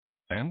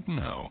And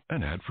now,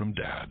 an ad from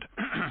Dad.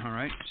 All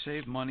right.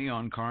 Save money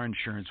on car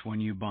insurance when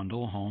you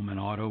bundle home and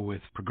auto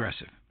with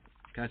Progressive.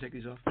 Can I take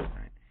these off? All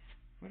right.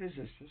 What is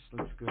this? This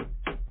looks good.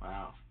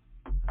 Wow.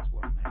 That's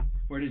well made.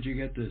 Where did you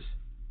get this?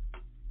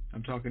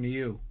 I'm talking to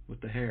you with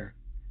the hair.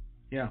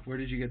 Yeah, where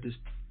did you get this?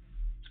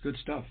 It's good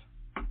stuff.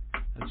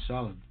 That's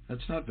solid.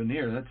 That's not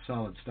veneer. That's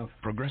solid stuff.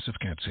 Progressive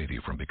can't save you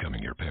from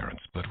becoming your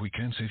parents, but we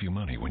can save you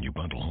money when you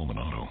bundle home and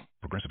auto.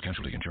 Progressive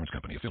Casualty Insurance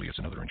Company, affiliates,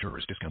 and other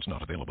insurers. Discounts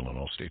not available in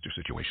all states or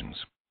situations.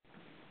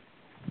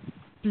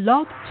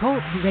 Blog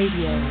Talk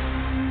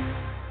Radio.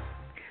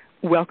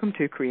 Welcome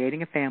to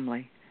Creating a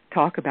Family.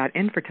 Talk about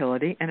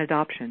infertility and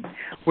adoption.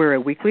 We're a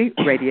weekly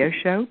radio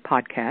show,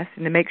 podcast,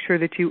 and to make sure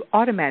that you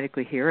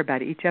automatically hear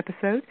about each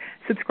episode,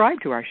 subscribe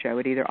to our show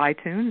at either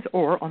iTunes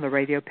or on the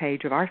radio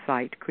page of our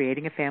site,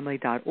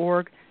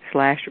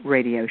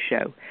 creatingafamily.org/radio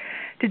show.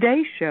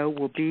 Today's show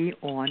will be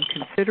on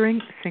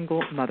considering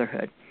single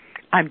motherhood.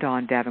 I'm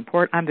Dawn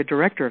Davenport. I'm the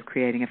director of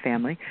Creating a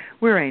Family.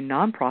 We're a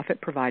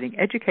nonprofit providing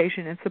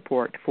education and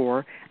support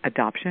for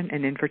adoption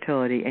and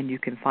infertility, and you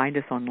can find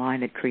us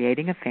online at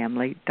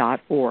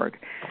creatingafamily.org.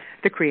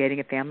 The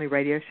Creating a Family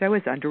radio show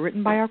is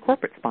underwritten by our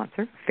corporate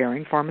sponsor,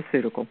 Ferring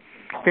Pharmaceutical.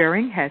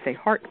 Ferring has a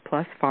Heart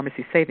Plus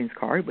pharmacy savings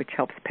card, which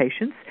helps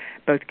patients,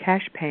 both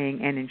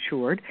cash-paying and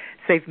insured,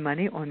 save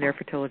money on their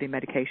fertility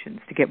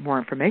medications. To get more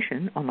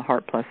information on the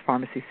Heart Plus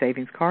pharmacy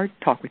savings card,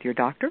 talk with your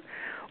doctor,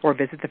 or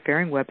visit the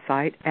Ferring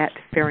website at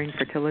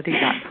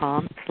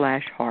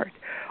ferringfertility.com/heart.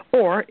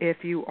 Or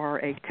if you are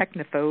a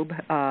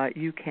technophobe,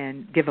 you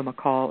can give them a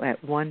call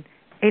at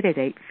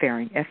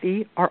 1-888-FERRING,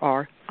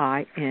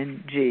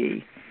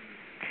 FERRING.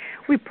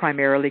 We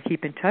primarily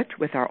keep in touch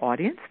with our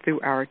audience through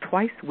our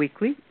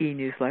twice-weekly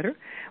e-newsletter.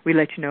 We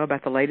let you know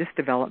about the latest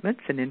developments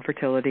in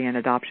infertility and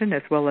adoption,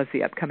 as well as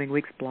the upcoming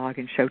week's blog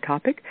and show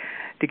topic.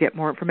 To get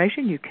more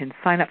information, you can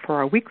sign up for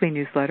our weekly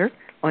newsletter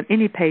on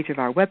any page of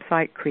our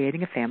website,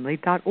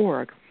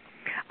 creatingafamily.org.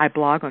 I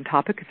blog on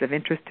topics of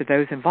interest to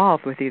those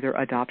involved with either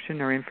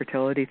adoption or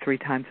infertility 3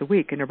 times a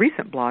week. And a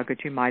recent blog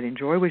that you might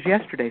enjoy was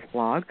yesterday's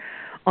blog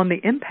on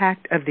the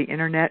impact of the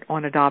Internet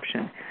on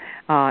adoption.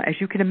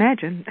 As you can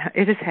imagine,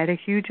 it has had a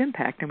huge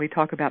impact, and we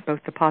talk about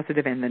both the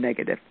positive and the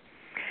negative.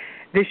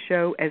 This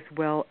show, as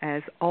well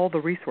as all the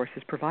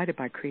resources provided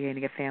by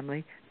Creating a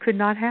Family, could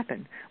not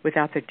happen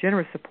without the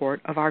generous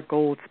support of our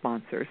gold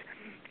sponsors,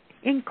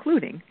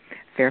 including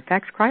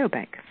Fairfax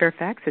Cryobank.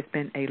 Fairfax has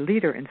been a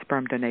leader in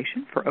sperm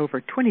donation for over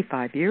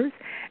 25 years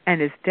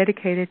and is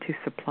dedicated to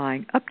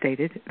supplying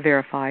updated,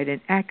 verified,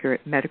 and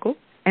accurate medical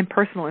and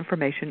personal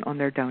information on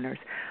their donors.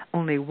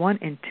 Only 1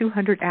 in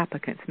 200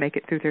 applicants make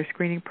it through their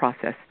screening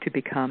process to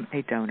become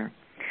a donor.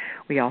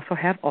 We also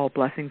have All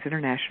Blessings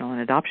International, an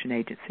adoption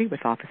agency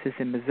with offices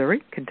in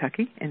Missouri,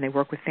 Kentucky, and they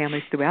work with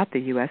families throughout the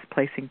U.S.,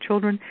 placing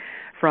children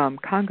from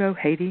Congo,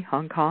 Haiti,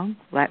 Hong Kong,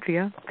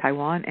 Latvia,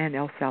 Taiwan, and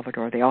El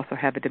Salvador. They also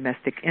have a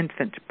domestic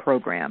infant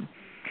program.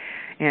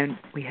 And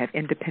we have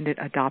independent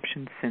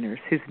adoption centers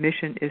whose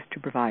mission is to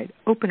provide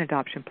open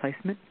adoption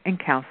placement and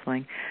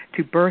counseling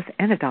to birth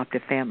and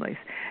adoptive families.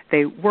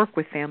 They work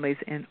with families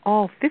in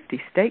all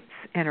 50 states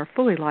and are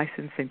fully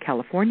licensed in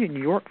California,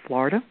 New York,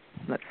 Florida,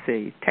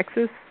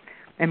 Texas,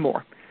 and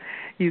more.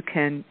 You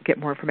can get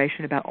more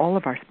information about all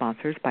of our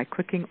sponsors by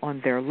clicking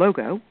on their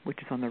logo,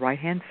 which is on the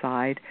right-hand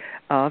side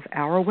of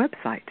our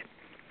website.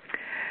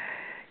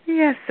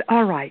 Yes,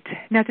 all right.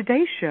 Now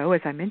today's show,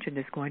 as I mentioned,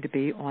 is going to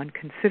be on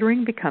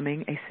considering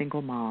becoming a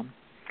single mom.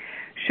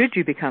 Should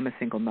you become a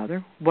single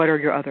mother? What are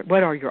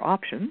your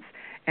options?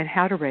 And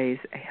how to raise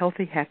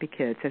healthy, happy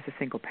kids as a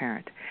single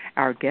parent.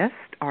 Our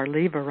guest,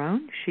 Arlie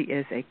Varone, she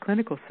is a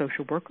clinical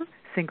social worker,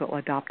 single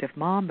adoptive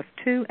mom of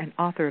 2, and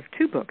author of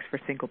 2 books for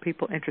single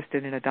people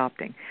interested in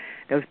adopting.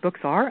 Those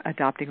books are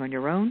Adopting on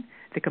Your Own,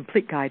 The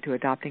Complete Guide to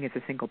Adopting as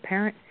a Single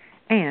Parent,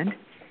 and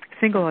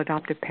Single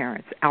Adoptive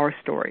Parents, Our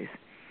Stories.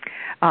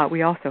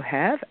 We also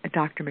have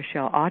Dr.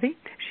 Michelle Oddie.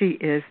 She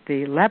is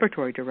the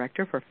laboratory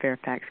director for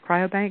Fairfax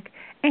Cryobank,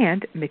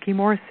 and Mickey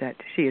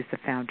Morissette. She is the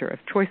founder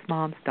of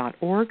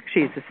ChoiceMoms.org.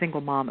 She is a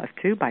single mom of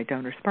 2 by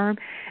donor sperm,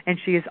 and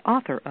she is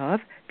author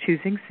of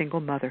Choosing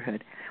Single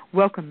Motherhood.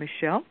 Welcome,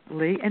 Michelle,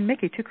 Lee, and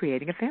Mickey to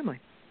Creating a Family.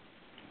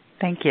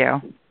 Thank you.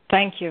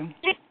 Thank you.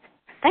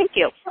 Thank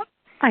you.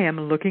 I am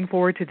looking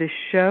forward to this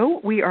show.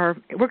 We're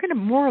going to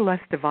more or less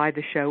divide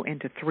the show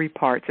into 3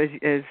 parts.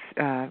 As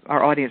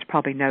our audience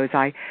probably knows,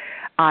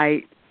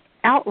 I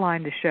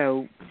outlined the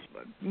show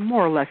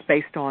more or less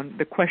based on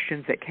the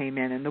questions that came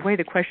in. And the way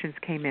the questions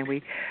came in,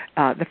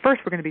 the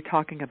first we're going to be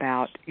talking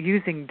about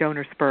using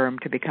donor sperm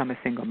to become a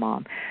single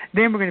mom.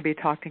 Then we're going to be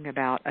talking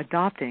about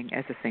adopting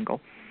as a single.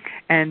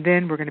 And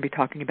then we're going to be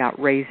talking about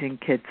raising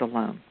kids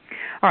alone.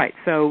 All right,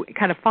 so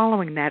kind of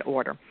following that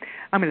order,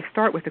 I'm going to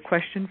start with a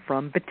question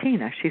from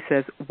Bettina. She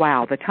says,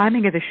 wow, the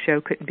timing of this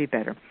show couldn't be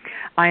better.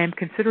 I am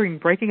considering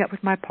breaking up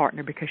with my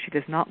partner because she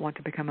does not want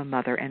to become a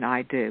mother, and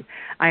I do.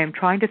 I am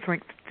trying to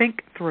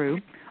think through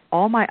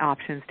all my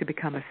options to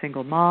become a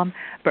single mom,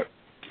 but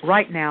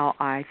right now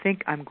I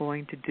think I'm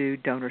going to do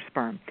donor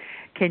sperm.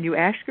 Can you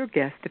ask your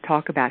guest to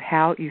talk about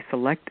how you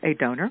select a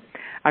donor?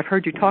 I've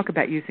heard you talk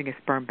about using a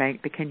sperm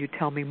bank, but can you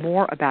tell me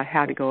more about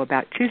how to go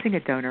about choosing a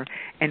donor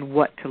and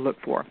what to look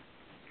for?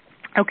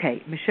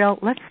 Okay, Michelle,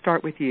 let's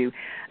start with you.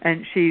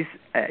 And she's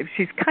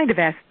kind of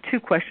asked two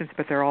questions,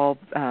 but they're all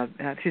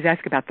she's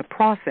asked about the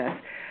process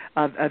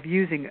of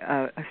using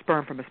a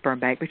sperm from a sperm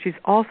bank, but she's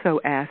also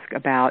asked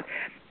about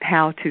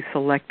how to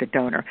select a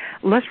donor.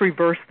 Let's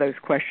reverse those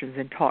questions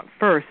and talk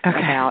first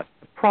about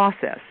the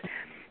process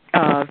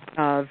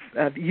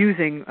of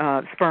using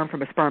sperm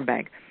from a sperm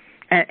bank,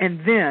 and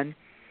then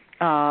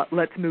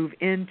let's move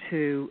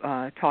into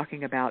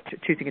talking about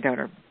choosing a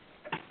donor.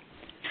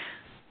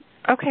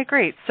 Okay,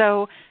 great.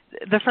 So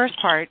the first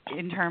part,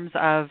 in terms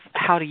of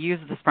how to use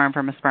the sperm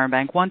from a sperm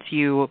bank, once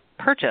you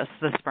purchase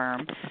the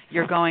sperm,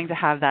 you're going to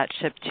have that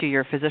shipped to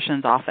your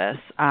physician's office,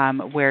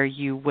 where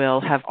you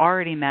will have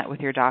already met with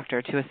your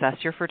doctor to assess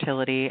your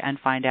fertility and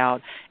find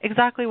out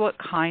exactly what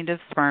kind of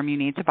sperm you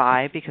need to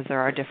buy, because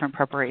there are different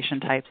preparation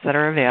types that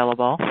are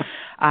available.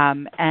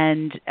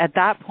 And at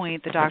that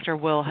point, the doctor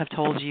will have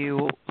told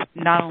you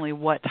not only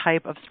what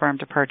type of sperm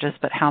to purchase,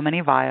 but how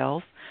many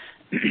vials.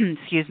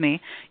 Excuse me.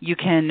 You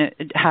can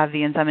have the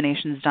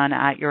inseminations done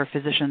at your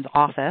physician's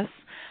office,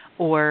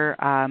 or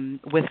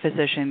with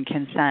physician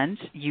consent,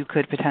 you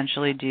could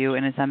potentially do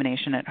an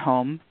insemination at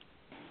home.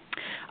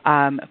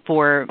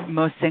 For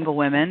most single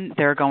women,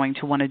 they're going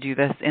to want to do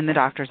this in the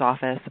doctor's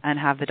office and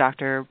have the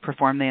doctor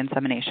perform the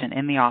insemination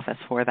in the office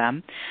for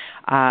them,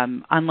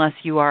 unless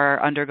you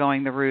are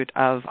undergoing the route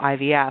of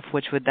IVF,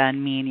 which would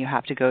then mean you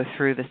have to go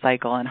through the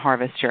cycle and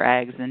harvest your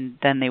eggs, and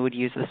then they would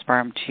use the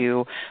sperm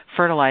to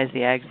fertilize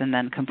the eggs and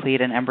then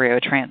complete an embryo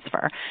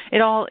transfer.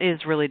 It all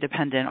is really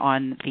dependent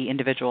on the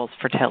individual's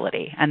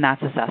fertility, and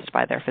that's assessed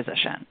by their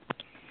physician.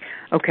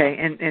 Okay,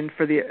 and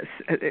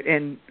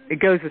it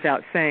goes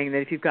without saying that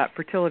if you've got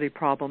fertility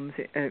problems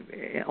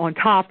on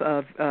top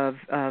of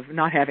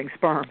not having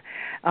sperm,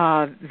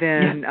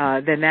 then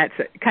that's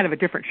kind of a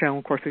different show.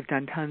 Of course, we've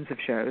done tons of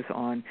shows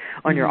on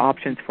your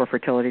options for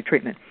fertility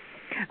treatment.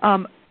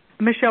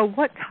 Michelle,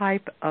 what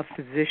type of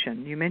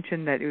physician? You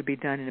mentioned that it would be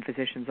done in a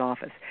physician's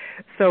office.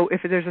 So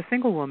if there's a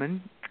single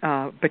woman,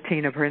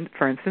 Bettina,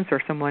 for instance,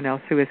 or someone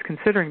else who is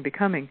considering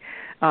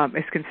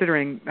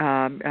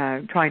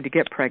trying to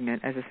get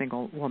pregnant as a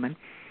single woman,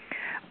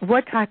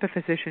 what type of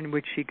physician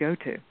would she go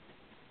to?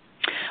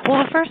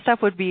 Well, the first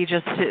step would be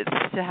just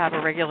to have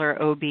a regular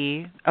OB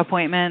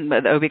appointment,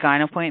 the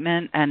OB-GYN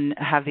appointment, and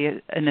have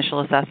the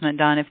initial assessment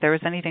done. If there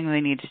was anything they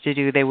needed to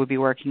do, they would be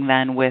working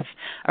then with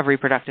a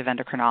reproductive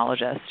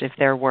endocrinologist if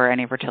there were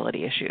any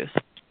fertility issues.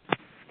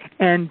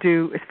 And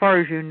as far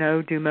as you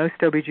know, do most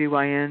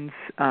OB-GYNs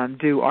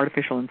do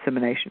artificial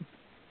insemination?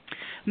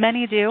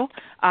 Many do.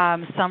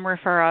 Some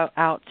refer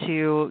out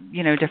to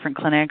different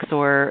clinics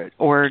or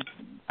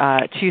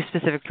to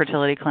specific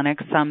fertility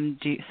clinics. Some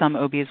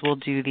OBs will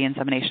do the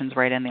inseminations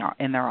right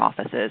in their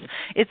offices.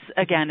 It's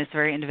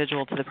very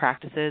individual to the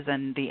practices,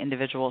 and the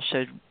individual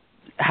should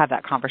have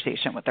that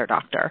conversation with their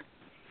doctor.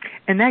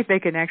 And that they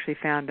can actually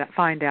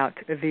find out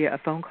via a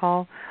phone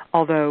call,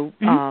 although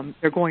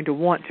they're going to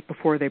want,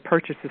 before they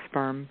purchase the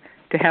sperm,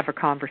 to have a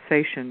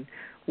conversation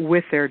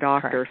with their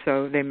doctor. Correct.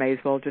 So they may as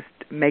well just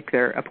make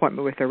their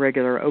appointment with their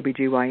regular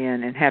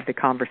OB-GYN and have the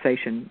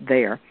conversation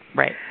there.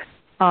 Right.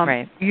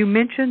 Right. You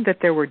mentioned that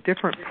there were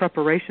different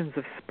preparations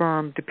of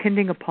sperm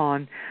depending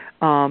upon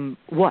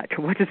what?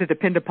 What does it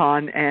depend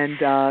upon, and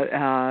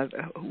how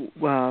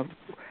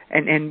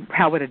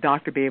would a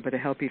doctor be able to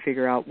help you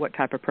figure out what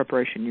type of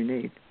preparation you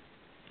need?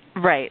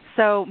 Right.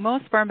 So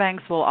most sperm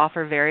banks will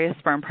offer various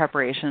sperm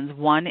preparations.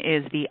 One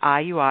is the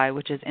IUI,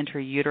 which is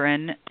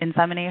intrauterine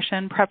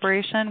insemination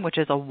preparation, which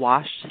is a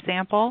washed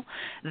sample.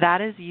 That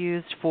is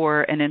used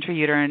for an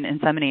intrauterine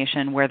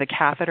insemination where the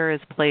catheter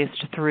is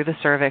placed through the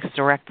cervix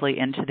directly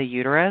into the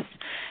uterus.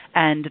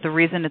 And the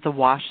reason it's a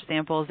washed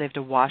sample is they have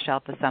to wash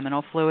out the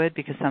seminal fluid,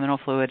 because seminal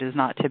fluid is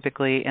not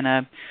typically in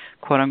a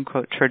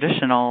quote-unquote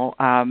traditional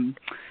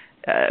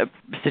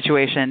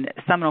situation.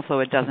 Seminal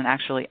fluid doesn't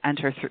actually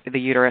enter through the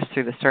uterus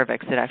through the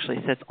cervix. It actually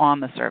sits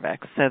on the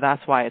cervix, so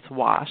that's why it's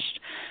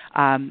washed.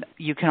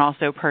 You can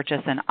also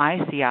purchase an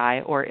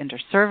ICI, or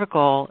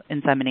intercervical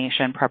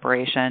insemination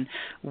preparation,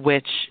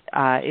 which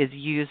is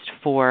used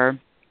for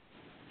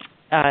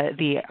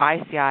the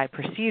ICI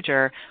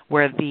procedure,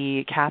 where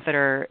the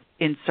catheter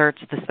inserts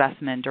the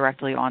specimen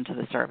directly onto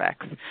the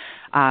cervix.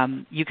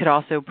 You could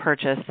also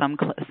purchase,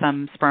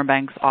 some sperm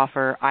banks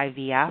offer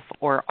IVF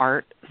or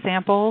ART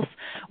samples,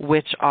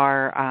 which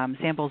are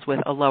samples with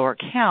a lower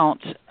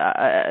count,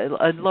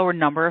 a lower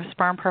number of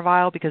sperm per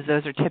vial, because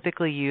those are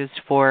typically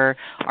used for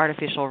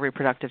artificial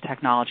reproductive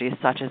technologies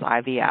such as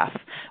IVF,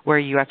 where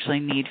you actually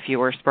need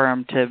fewer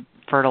sperm to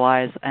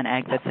fertilize an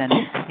egg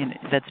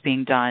that's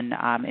being done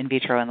in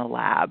vitro in the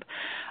lab.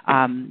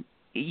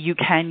 You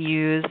can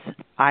use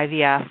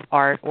IVF,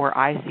 ART, or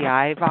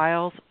ICI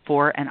vials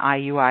for an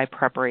IUI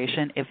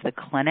preparation if the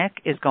clinic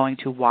is going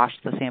to wash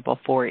the sample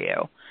for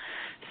you.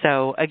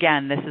 So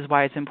again, this is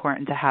why it's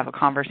important to have a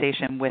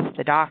conversation with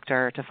the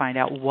doctor to find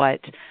out what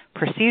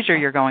procedure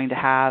you're going to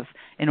have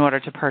in order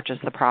to purchase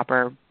the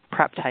proper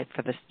prep type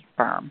for the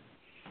sperm.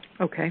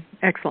 Okay,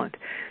 excellent.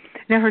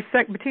 Now,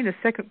 Bettina's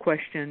second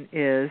question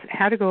is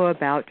how to go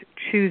about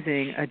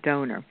choosing a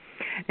donor.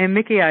 And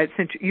Mickey,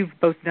 since you've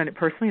both done it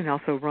personally and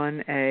also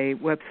run a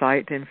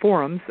website and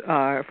forums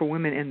for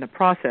women in the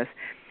process,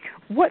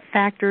 what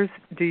factors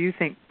do you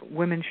think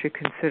women should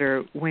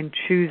consider when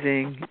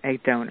choosing a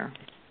donor?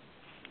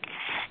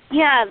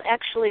 Yeah,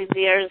 actually,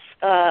 there's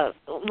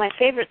my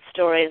favorite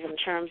stories in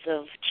terms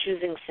of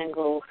choosing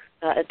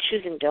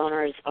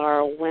donors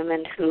are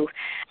women who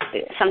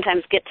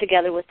sometimes get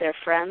together with their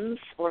friends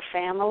or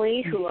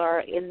family who are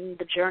in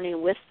the journey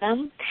with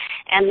them,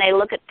 and they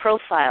look at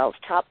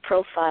top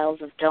profiles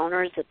of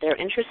donors that they're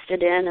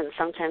interested in, and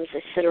sometimes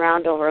they sit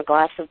around over a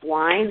glass of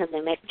wine and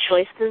they make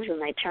choices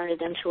and they turn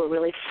it into a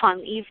really fun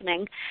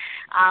evening.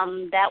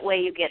 That way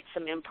you get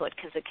some input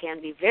because it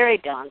can be very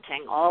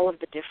daunting, all of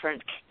the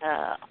different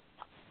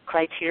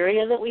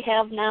criteria that we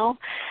have now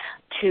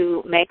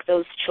to make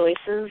those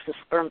choices. The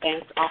sperm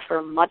banks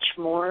offer much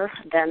more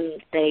than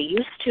they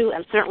used to,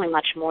 and certainly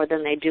much more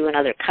than they do in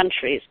other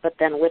countries. But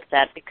then with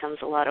that becomes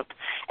a lot of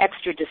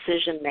extra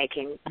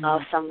decision-making.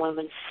 Some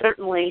women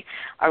certainly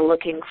are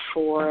looking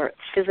for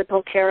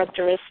physical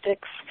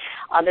characteristics.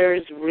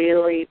 Others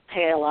really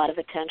pay a lot of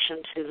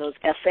attention to those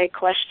essay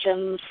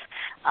questions.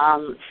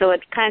 So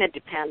it kind of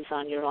depends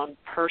on your own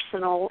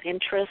personal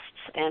interests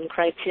and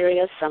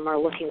criteria. Some are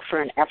looking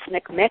for an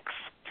ethnic mix.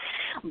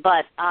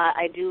 But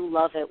I do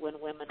love it when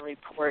women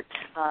report,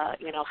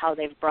 how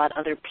they've brought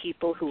other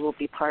people who will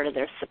be part of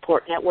their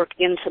support network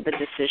into the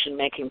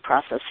decision-making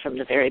process from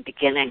the very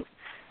beginning.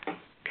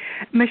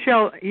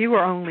 Michelle, you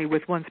are only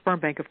with one sperm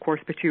bank, of course,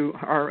 but you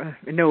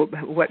know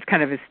what's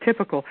kind of is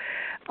typical.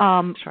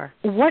 Sure.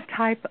 What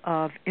type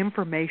of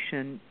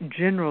information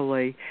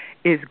generally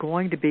is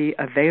going to be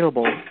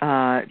available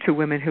to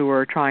women who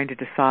are trying to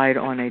decide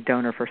on a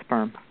donor for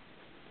sperm?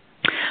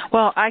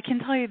 Well, I can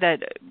tell you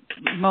that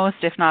most,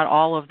 if not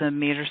all, of the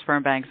major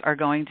sperm banks are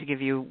going to give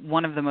you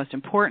one of the most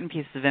important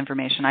pieces of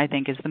information, I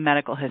think, is the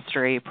medical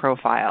history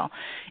profile.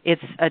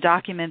 It's a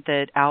document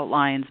that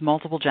outlines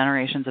multiple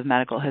generations of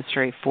medical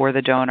history for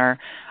the donor,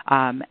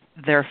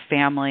 their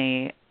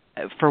family,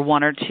 for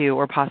one or two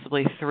or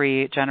possibly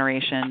three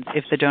generations.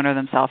 If the donor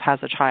themselves has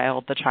a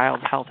child, the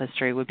child's health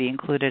history would be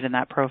included in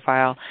that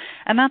profile.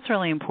 And that's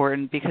really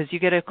important because you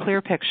get a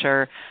clear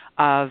picture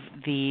of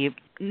the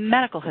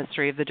medical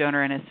history of the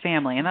donor and his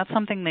family, and that's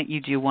something that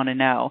you do want to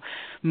know.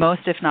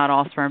 Most, if not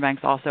all, sperm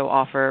banks also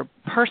offer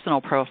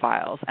personal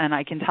profiles, and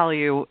I can tell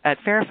you at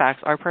Fairfax,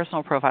 our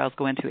personal profiles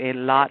go into a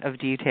lot of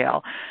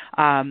detail.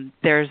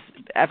 There's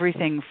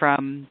everything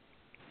from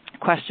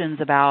questions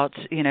about,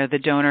 the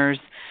donor's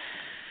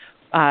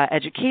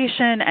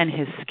education and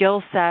his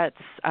skill sets.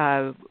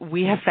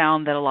 We have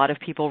found that a lot of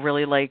people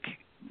really like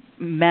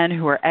men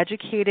who are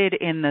educated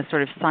in the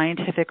sort of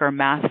scientific or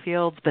math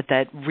fields, but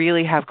that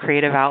really have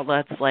creative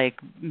outlets like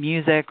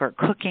music or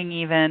cooking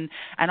even,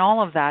 and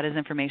all of that is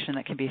information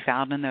that can be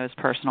found in those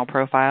personal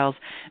profiles.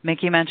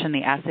 Mickey mentioned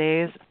the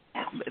essays.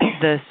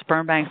 The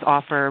sperm banks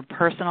offer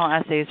personal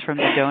essays from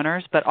the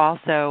donors, but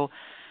also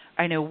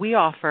I know we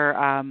offer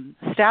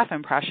staff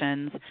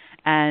impressions,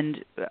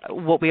 and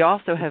what we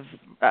also have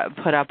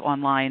put up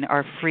online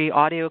are free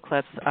audio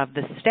clips of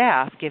the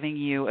staff giving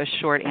you a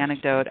short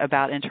anecdote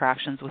about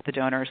interactions with the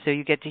donor. So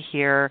you get to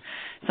hear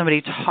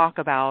somebody talk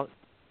about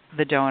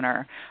the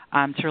donor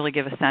to really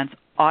give a sense.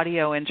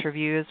 Audio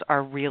interviews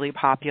are really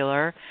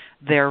popular.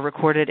 They're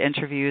recorded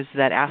interviews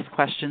that ask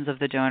questions of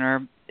the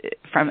donor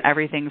from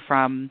everything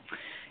from,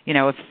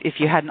 if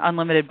you had an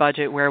unlimited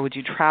budget, where would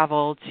you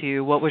travel,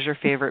 to what was your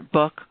favorite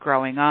book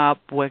growing up,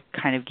 what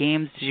kind of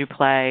games did you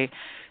play.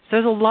 So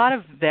there's a lot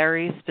of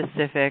very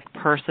specific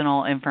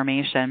personal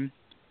information,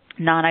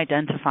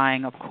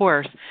 non-identifying, of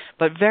course,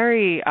 but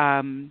very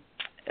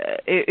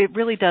it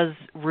really does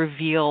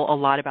reveal a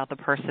lot about the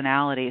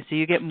personality. So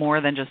you get more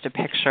than just a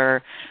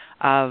picture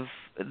of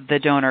the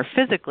donor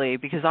physically,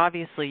 because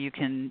obviously you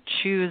can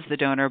choose the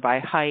donor by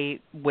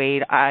height,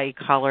 weight, eye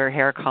color,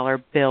 hair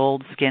color,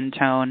 build, skin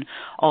tone,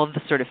 all of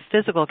the sort of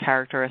physical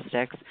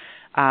characteristics,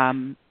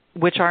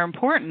 which are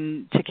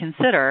important to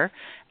consider,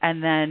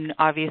 and then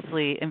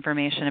obviously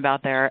information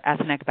about their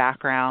ethnic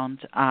background,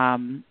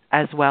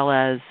 as well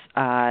as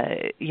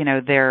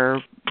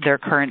their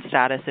current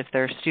status, if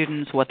they're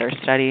students, what they're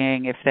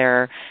studying, if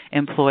they're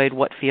employed,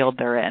 what field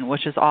they're in,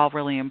 which is all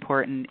really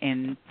important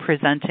in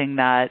presenting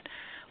that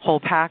whole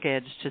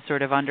package to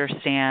sort of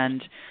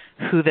understand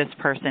who this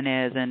person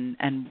is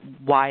and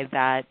why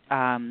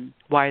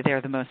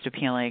they're the most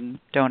appealing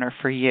donor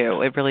for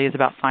you. It really is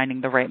about finding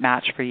the right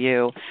match for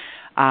you.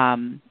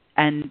 And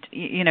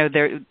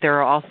there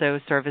are also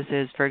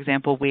services. For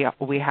example,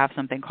 we have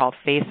something called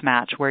Face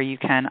Match, where you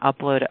can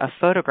upload a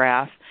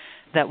photograph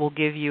that will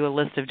give you a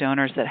list of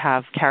donors that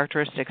have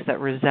characteristics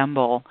that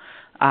resemble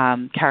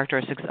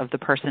characteristics of the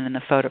person in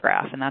the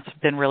photograph, and that's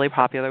been really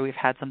popular. We've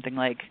had something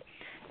like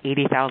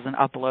 80,000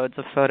 uploads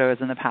of photos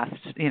in the past,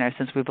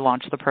 since we've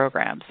launched the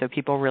program. So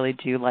people really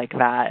do like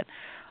that.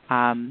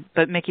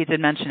 But Mickey did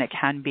mention it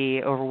can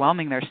be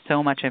overwhelming. There's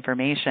so much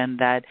information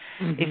that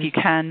if you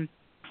can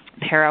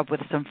pair up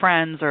with some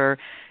friends or,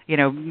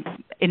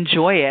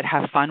 enjoy it,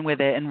 have fun with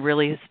it, and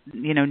really,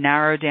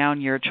 narrow down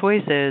your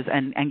choices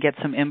and get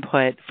some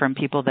input from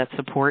people that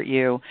support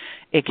you,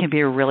 it can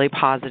be a really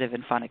positive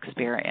and fun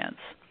experience.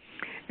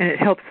 And it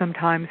helps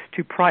sometimes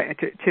to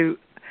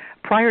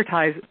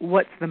prioritize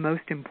what's the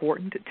most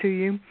important to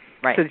you,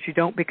 right, so that you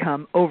don't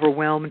become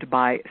overwhelmed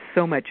by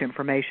so much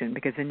information,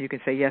 because then you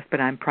can say, yes,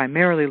 but I'm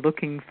primarily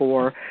looking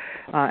for,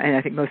 and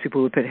I think most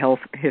people would put health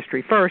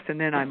history first, and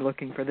then I'm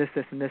looking for this,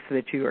 and this, so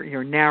that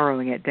you're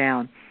narrowing it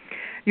down.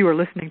 You are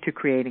listening to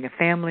Creating a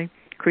Family.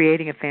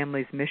 Creating a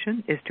Family's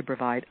mission is to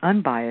provide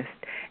unbiased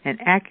and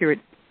accurate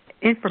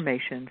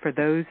information for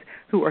those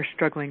who are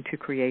struggling to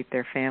create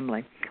their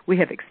family. We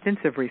have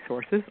extensive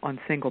resources on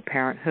single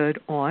parenthood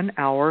on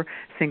our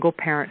single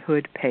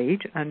parenthood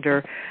page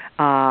under,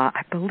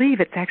 I believe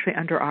it's actually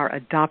under our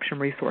adoption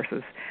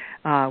resources.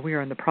 We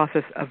are in the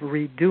process of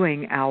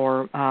redoing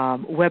our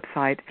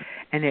website,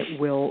 and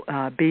it will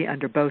be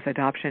under both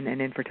adoption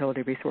and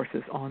infertility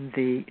resources on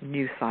the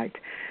new site,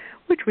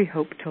 which we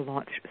hope to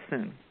launch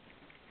soon.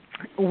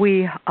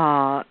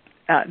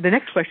 The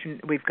next question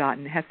we've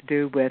gotten has to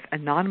do with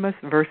anonymous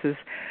versus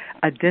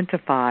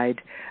identified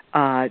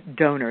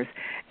donors,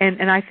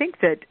 and I think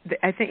that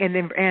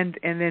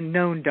and then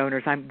known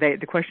donors.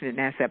 The question didn't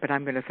ask that, but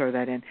I'm going to throw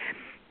that in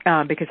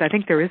because I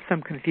think there is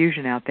some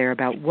confusion out there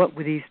about what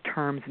these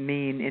terms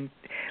mean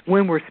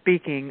when we're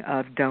speaking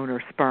of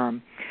donor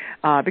sperm,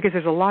 because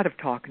there's a lot of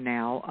talk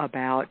now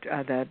about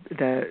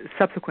the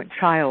subsequent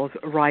child's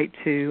right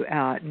to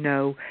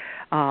know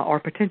or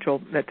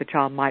potential that the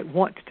child might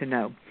want to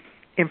know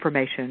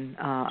information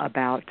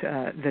about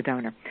the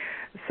donor.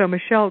 So,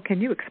 Michelle,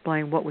 can you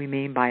explain what we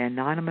mean by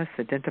anonymous,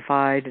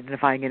 identifying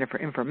it for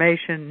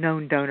information,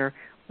 known donor?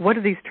 What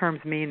do these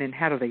terms mean, and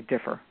how do they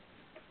differ?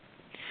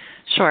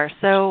 Sure.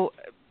 So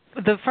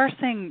the first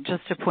thing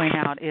just to point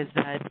out is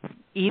that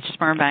each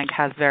sperm bank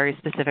has very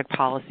specific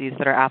policies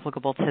that are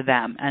applicable to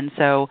them. And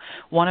so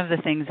one of the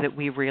things that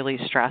we really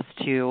stress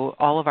to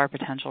all of our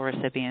potential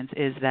recipients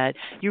is that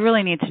you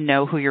really need to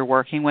know who you're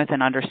working with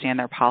and understand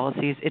their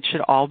policies. It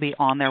should all be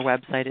on their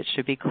website. It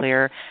should be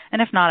clear.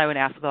 And if not, I would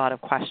ask a lot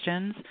of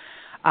questions.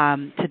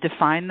 To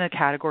define the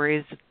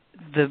categories,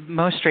 the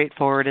most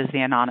straightforward is the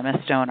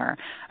anonymous donor.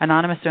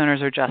 Anonymous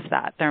donors are just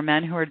that. They're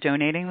men who are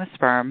donating the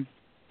sperm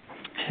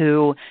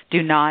who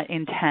do not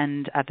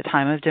intend at the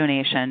time of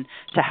donation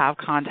to have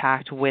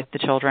contact with the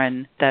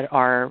children that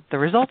are the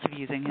results of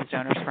using his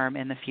donor sperm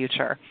in the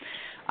future.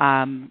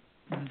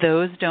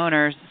 Those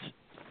donors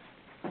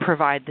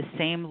provide the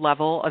same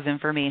level of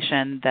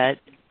information that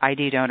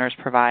ID donors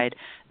provide.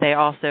 They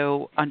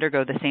also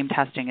undergo the same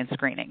testing and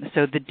screening.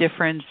 So the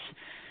difference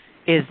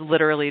is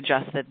literally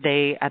just that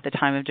they, at the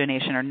time of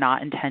donation, are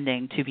not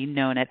intending to be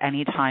known at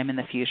any time in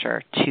the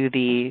future to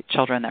the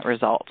children that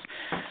result.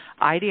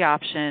 ID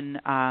option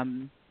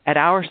at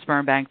our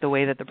sperm bank, the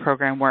way that the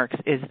program works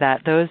is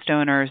that those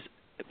donors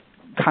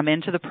come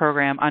into the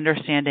program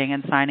understanding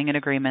and signing an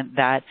agreement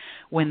that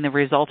when the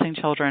resulting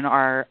children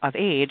are of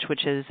age,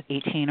 which is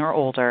 18 or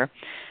older,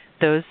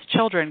 those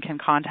children can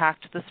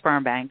contact the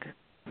sperm bank.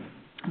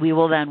 We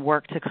will then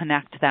work to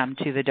connect them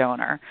to the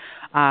donor.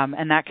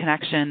 And that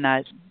connection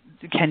that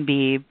can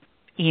be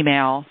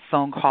email,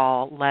 phone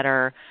call,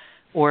 letter,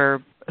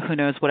 or who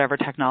knows, whatever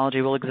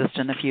technology will exist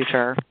in the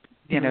future.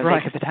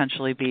 Right. They could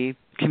potentially be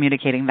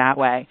communicating that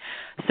way.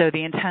 So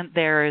the intent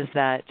there is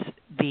that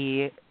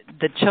the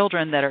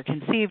children that are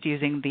conceived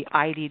using the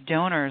ID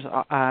donors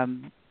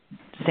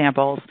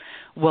samples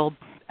will,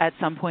 at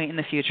some point in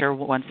the future,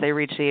 once they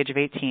reach the age of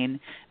 18,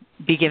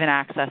 be given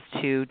access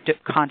to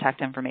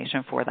contact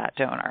information for that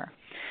donor.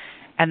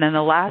 And then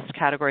the last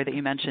category that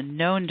you mentioned,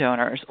 known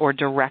donors or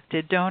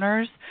directed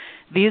donors,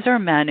 these are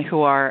men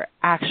who are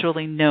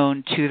actually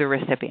known to the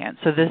recipient.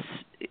 So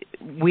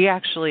we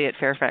actually at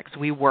Fairfax,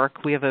 we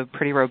have a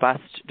pretty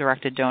robust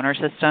directed donor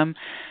system.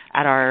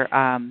 At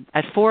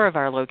 4 of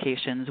our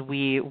locations,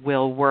 we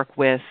will work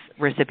with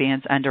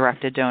recipients and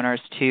directed donors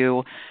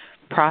to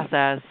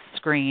process,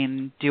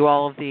 screen, do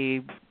all of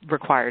the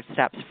required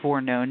steps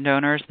for known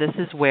donors. This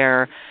is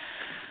where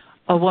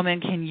a woman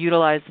can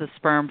utilize the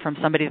sperm from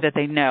somebody that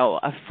they know,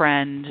 a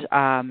friend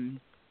that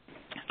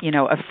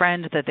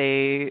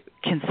they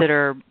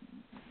consider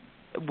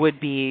would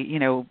be,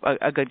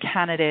 a good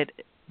candidate.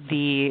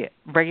 The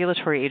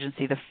regulatory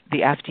agency, the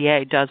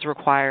FDA, does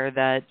require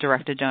that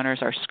directed donors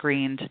are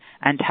screened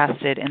and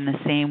tested in the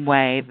same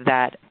way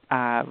that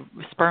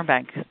sperm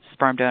bank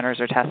sperm donors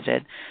are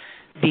tested.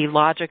 The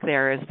logic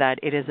there is that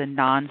it is a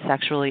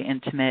non-sexually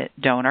intimate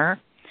donor.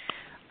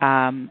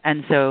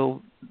 And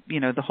so,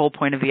 the whole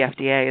point of the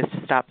FDA is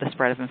to stop the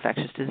spread of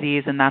infectious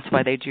disease, and that's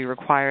why they do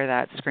require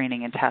that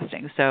screening and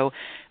testing. So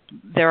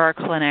there are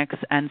clinics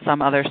and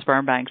some other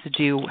sperm banks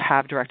do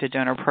have directed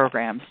donor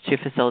programs to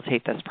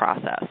facilitate this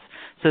process.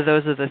 So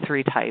those are the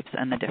 3 types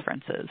and the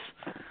differences.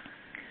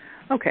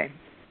 Okay.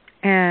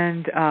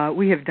 And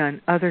we have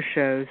done other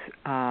shows,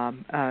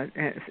 and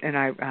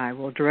I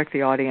will direct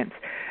the audience,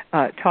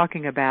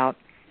 talking about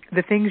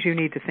the things you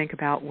need to think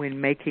about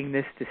when making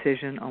this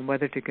decision on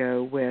whether to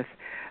go with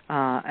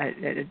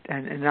an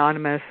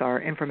anonymous or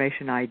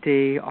information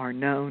ID or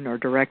known or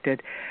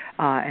directed,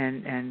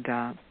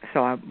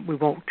 so we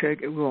won't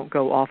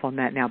go off on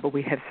that now, but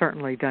we have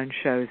certainly done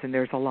shows, and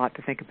there's a lot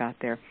to think about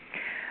there.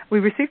 We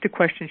received a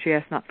question. She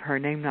asked not for her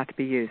name not to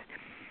be used.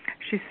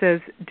 She says,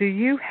 do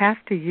you have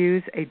to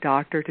use a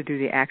doctor to do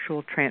the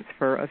actual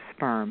transfer of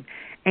sperm?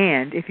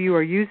 And if you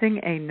are using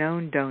a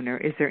known donor,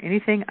 is there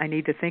anything I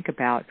need to think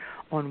about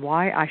on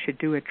why I should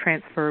do a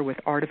transfer with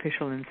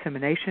artificial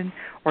insemination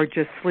or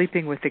just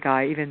sleeping with the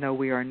guy even though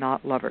we are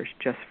not lovers,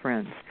 just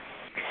friends?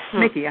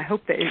 Mickey, I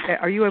hope that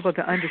are you able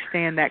to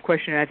understand that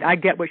question? I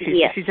get what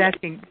she's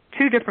asking.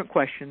 Two different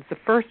questions. The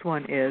first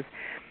one is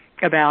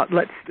about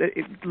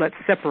let's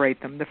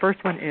separate them. The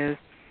first one is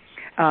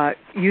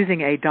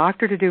using a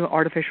doctor to do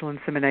artificial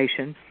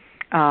insemination,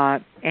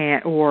 or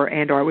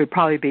it would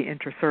probably be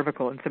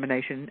intracervical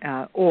insemination,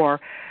 or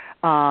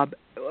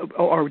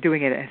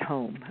doing it at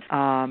home,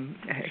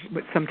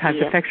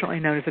 sometimes affectionately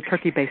known as the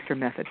turkey baster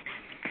method.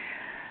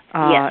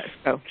 And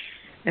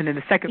then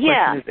the second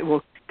question is,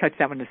 we'll touch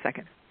that one in a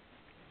second.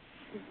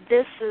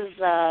 This is,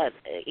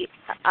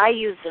 I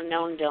used a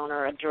known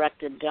donor, a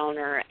directed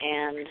donor,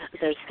 and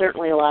there's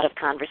certainly a lot of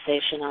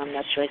conversation on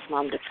the Choice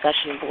Mom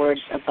discussion boards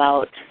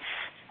about,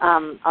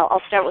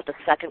 I'll start with the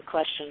second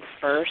question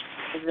first.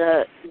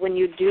 When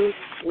you do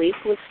sleep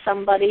with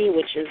somebody,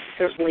 which is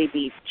certainly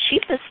the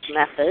cheapest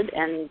method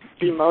and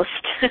the most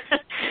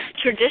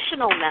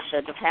traditional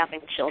method of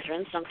having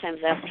children, sometimes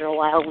after a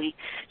while we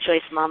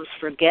Choice Moms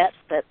forget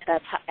that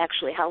that's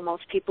actually how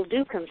most people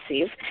do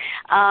conceive.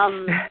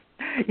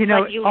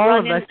 All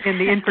of us in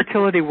the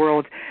infertility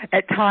world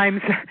at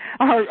times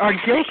are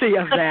guilty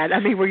of that.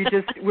 I mean,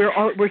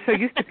 we're so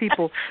used to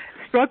people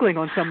struggling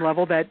on some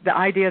level that the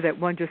idea that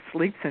one just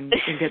sleeps and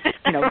gets,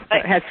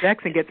 right. has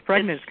sex and gets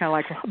pregnant is kind of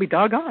like, well, I'll be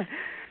doggone.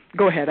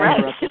 Go ahead, I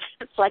interrupted.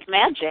 It's like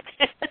magic.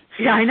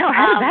 Yeah, I know.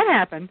 How did that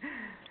happen?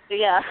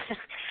 Yeah,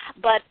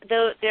 but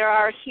there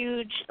are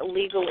huge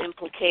legal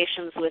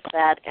implications with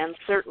that, and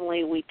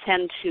certainly we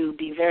tend to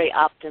be very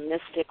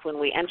optimistic when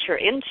we enter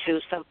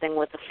into something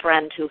with a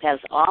friend who has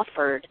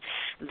offered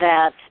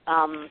that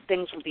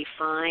things will be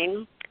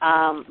fine.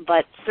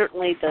 But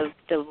certainly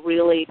the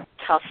really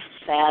tough,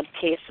 sad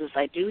cases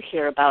I do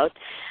hear about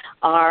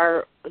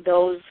are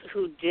those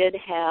who did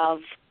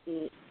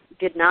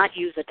not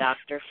use a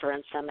doctor for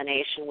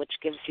insemination, which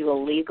gives you a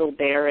legal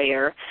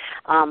barrier.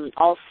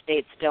 All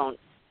states don't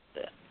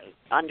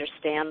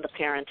understand the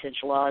parentage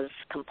laws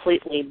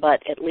completely,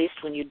 but at least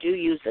when you do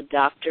use a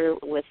doctor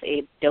with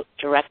a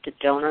directed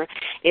donor,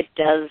 it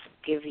does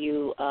give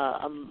you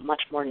a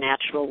much more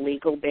natural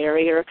legal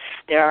barrier.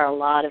 There are a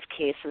lot of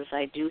cases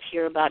I do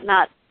hear about,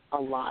 not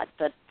a lot,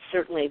 but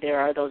certainly there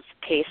are those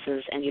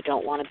cases, and you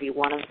don't want to be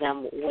one of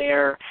them,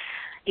 where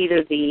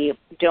either the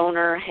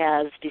donor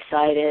has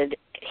decided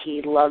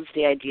he loves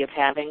the idea of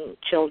having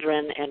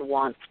children and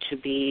wants to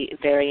be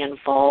very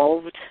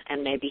involved,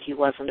 and maybe he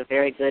wasn't a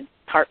very good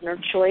partner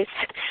choice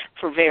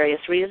for various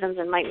reasons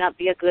and might not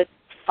be a good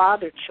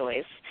father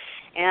choice.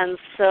 And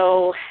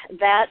so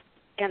that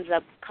ends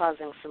up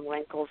causing some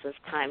wrinkles as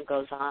time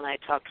goes on. I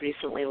talked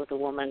recently with a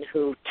woman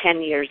who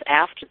 10 years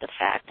after the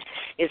fact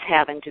is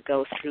having to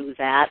go through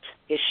that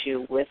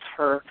issue with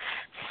her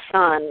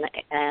son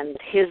and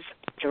his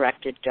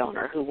directed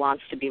donor, who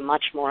wants to be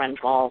much more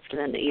involved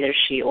than either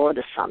she or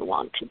the son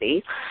want to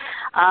be.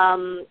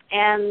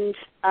 And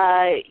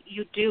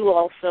you do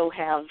also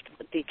have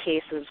the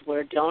cases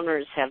where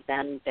donors have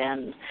then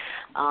been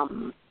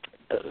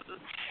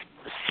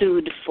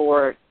sued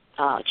for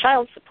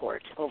child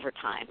support over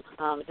time.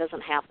 It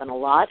doesn't happen a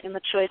lot in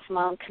the Choice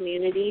Mom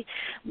community,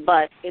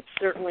 but it's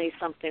certainly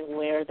something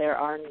where there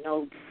are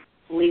no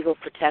legal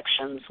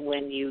protections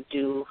when you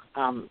do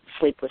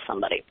sleep with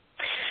somebody.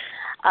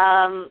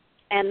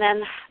 And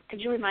then, could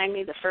you remind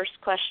me the first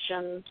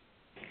question?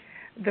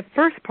 The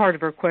first part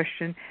of her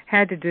question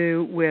had to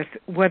do with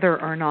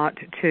whether or not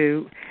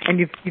to, and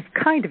you've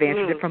kind of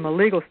answered it from a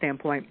legal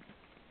standpoint.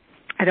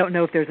 I don't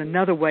know if there's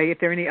another way, if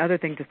there are any other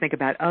things to think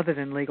about other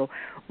than legal,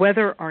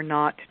 whether or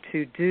not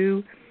to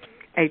do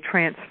a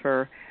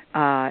transfer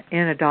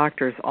in a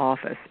doctor's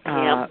office,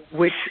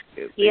 which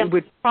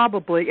would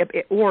probably,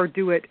 or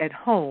do it at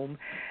home.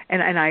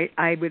 And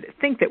I would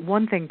think that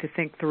one thing to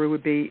think through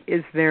would be,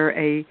 is there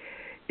a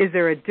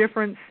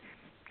difference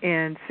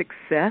in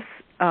success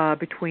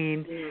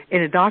between,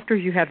 in a doctor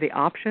you have the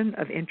option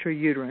of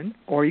intrauterine,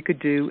 or you could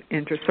do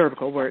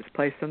intracervical where it's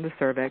placed on the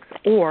cervix,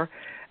 or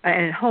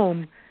and at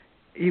home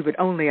you would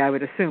only, I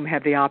would assume,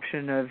 have the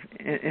option of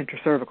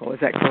intracervical. Is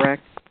that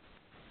correct?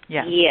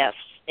 Yes. Yes.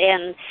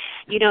 And,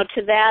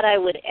 to that I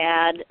would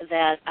add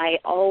that I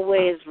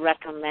always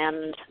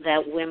recommend that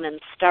women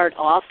start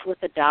off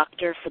with a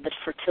doctor for the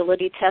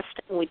fertility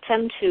testing. We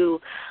tend to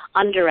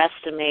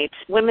underestimate,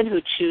 women who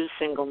choose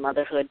single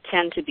motherhood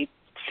tend to be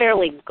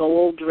fairly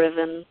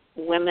goal-driven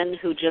women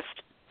who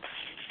just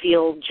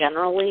feel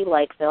generally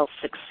like they'll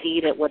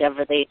succeed at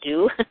whatever they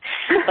do,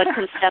 but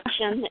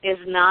conception is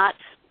not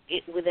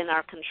within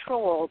our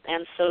control,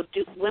 and so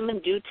women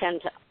do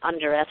tend to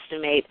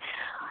underestimate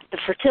the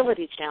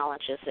fertility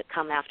challenges that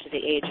come after the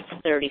age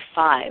of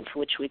 35,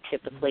 which we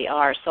typically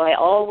are. So I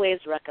always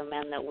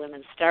recommend that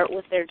women start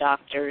with their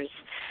doctors,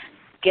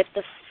 get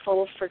the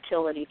full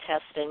fertility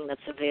testing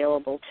that's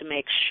available to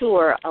make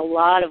sure. A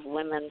lot of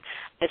women,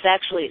 it's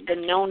actually the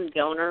known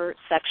donor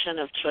section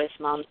of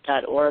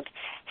choicemoms.org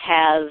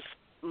has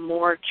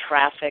more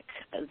traffic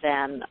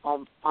than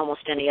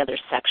almost any other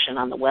section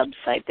on the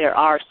website. There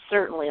are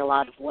certainly a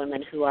lot of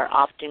women who are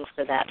opting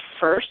for that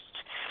first,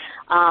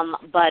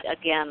 but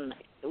again,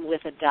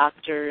 with a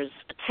doctor's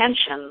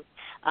attention,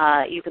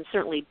 you can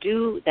certainly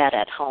do that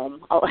at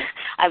home.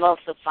 I've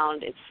also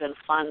found it's been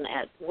fun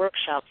at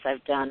workshops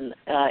I've done.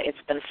 It's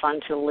been fun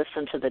to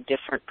listen to the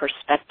different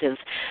perspectives.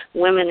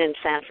 Women in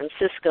San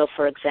Francisco,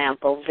 for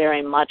example,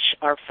 very much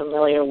are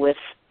familiar with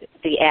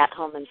the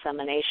at-home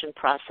insemination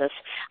process.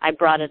 I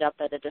brought it up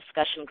at a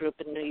discussion group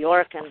in New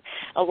York, and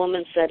a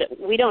woman said,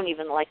 we don't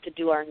even like to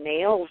do our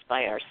nails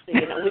by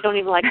ourselves. We don't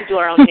even like to do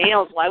our own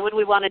nails. Why would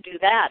we want to do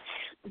that?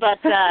 But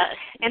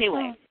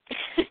anyway.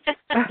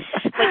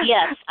 But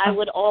yes, I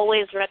would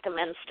always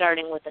recommend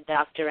starting with a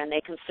doctor, and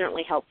they can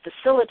certainly help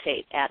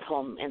facilitate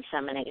at-home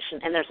insemination.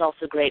 And there's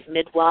also great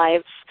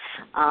midwives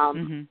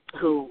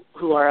who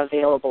are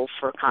available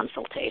for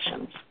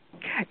consultations.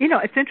 You know,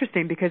 it's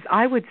interesting because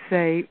I would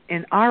say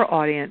in our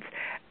audience,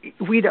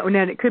 we don't,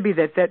 and it could be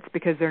that that's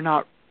because they're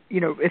not,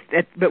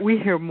 but we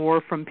hear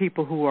more from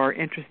people who are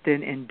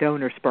interested in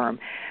donor sperm.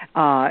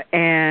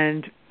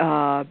 And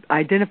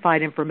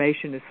identified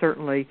information is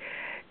certainly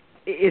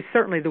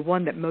the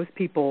one that most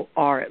people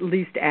are at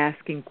least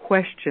asking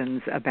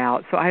questions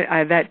about. So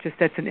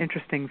that's an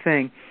interesting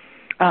thing.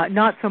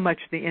 Not so much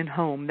the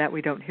in-home, that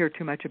we don't hear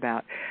too much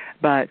about,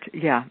 but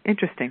yeah,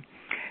 interesting.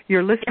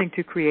 You're listening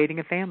to Creating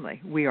a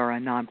Family. We are a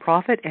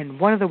nonprofit, and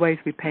one of the ways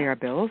we pay our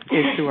bills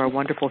is through our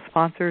wonderful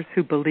sponsors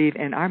who believe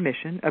in our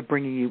mission of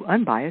bringing you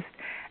unbiased,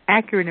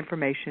 accurate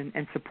information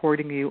and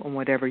supporting you on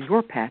whatever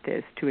your path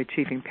is to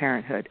achieving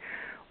parenthood.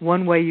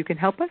 One way you can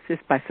help us is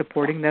by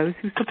supporting those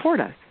who support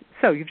us.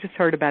 So you've just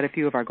heard about a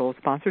few of our gold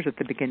sponsors at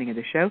the beginning of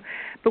the show,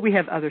 but we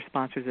have other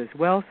sponsors as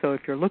well. So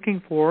if you're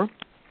looking for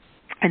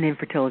an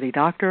infertility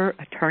doctor,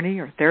 attorney,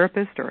 or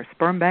therapist, or a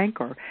sperm bank,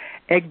 or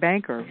egg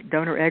bank, or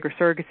donor egg or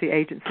surrogacy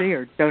agency,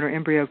 or donor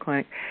embryo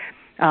clinic,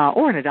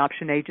 or an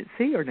adoption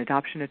agency, or an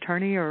adoption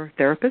attorney or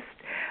therapist,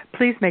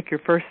 please make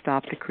your first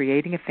stop to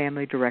Creating a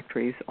Family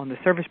directories on the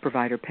service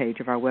provider page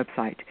of our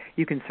website.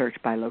 You can search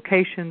by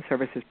location,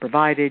 services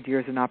provided,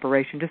 years in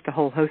operation, just a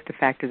whole host of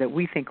factors that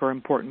we think are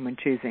important when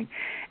choosing.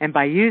 And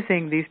by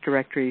using these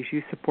directories,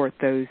 you support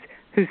those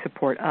who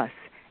support us,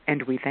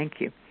 and we thank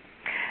you.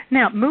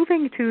 Now,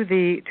 moving to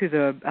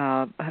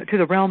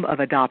the realm of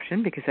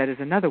adoption, because that is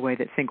another way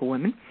that single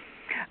women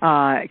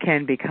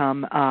can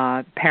become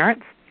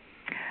parents.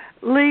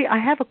 Lee, I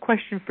have a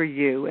question for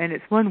you, and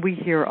it's one we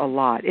hear a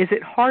lot. Is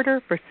it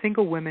harder for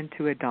single women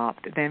to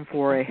adopt than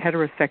for a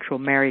heterosexual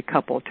married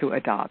couple to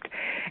adopt?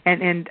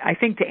 And I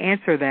think to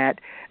answer that,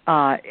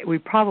 we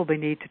probably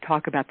need to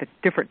talk about the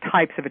different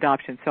types of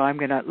adoption. So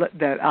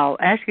I'll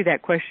ask you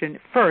that question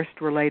first,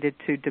 related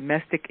to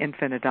domestic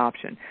infant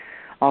adoption,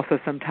 also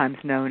sometimes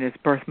known as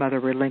birth mother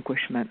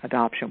relinquishment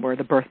adoption, where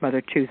the birth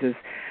mother chooses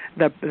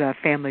the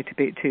family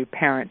to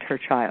parent her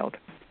child.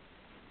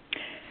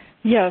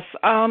 Yes.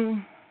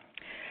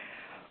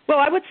 Well,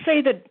 I would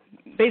say that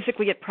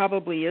basically it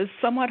probably is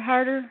somewhat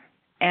harder,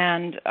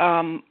 and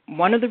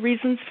one of the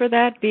reasons for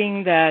that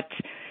being that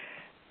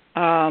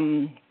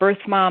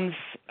birth moms,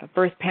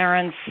 birth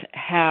parents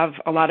have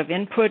a lot of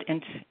input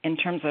in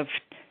terms of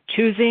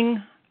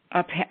choosing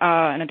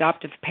an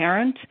adoptive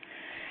parent,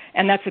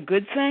 and that's a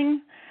good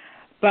thing.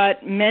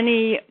 But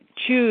many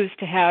choose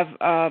to have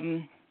a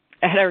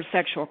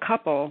heterosexual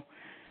couple,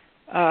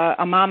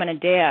 a mom and a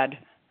dad,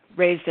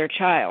 raise their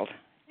child.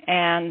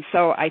 And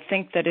so I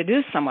think that it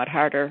is somewhat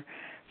harder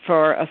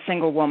for a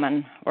single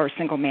woman or a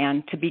single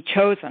man to be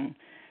chosen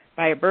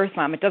by a birth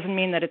mom. It doesn't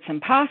mean that it's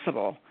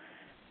impossible,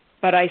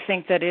 but I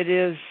think that it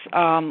is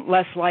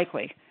less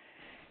likely.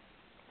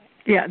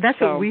 Yeah, that's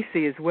what we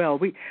see as well.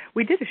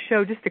 We did a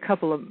show just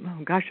a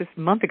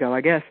month ago,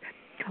 I guess,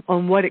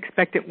 on what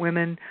expectant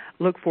women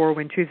look for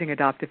when choosing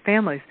adoptive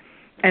families.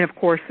 And, of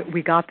course,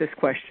 we got this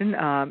question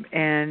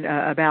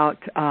about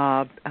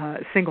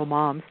single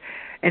moms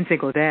and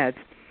single dads.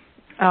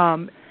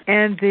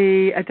 And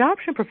the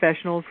adoption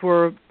professionals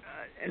were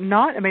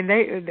not,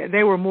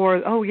 they were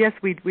more, oh, yes,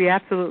 we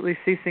absolutely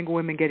see single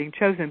women getting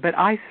chosen. But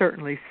I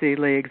certainly see,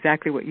 Lee,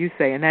 exactly what you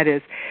say, and that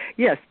is,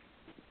 yes,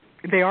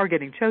 they are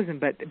getting chosen,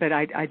 but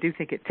I do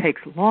think it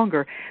takes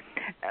longer.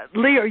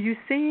 Lee, are you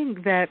seeing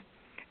that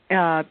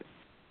the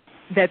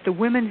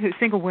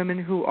single women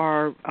who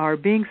are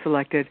being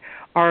selected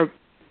are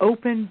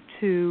open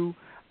to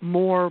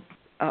more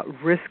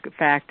risk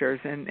factors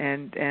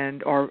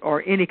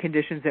or any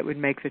conditions that would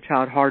make the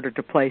child harder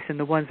to place, and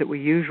the ones that we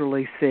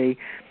usually see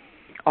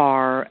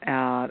are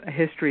a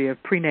history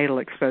of prenatal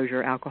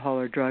exposure, alcohol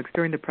or drugs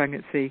during the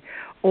pregnancy,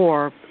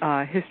 or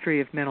a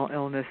history of mental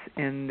illness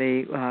in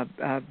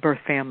the birth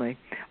family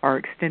or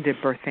extended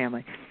birth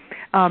family.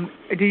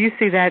 Do you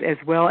see that as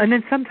well? And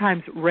then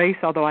sometimes race,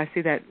 although I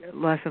see that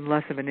less and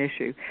less of an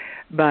issue,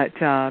 but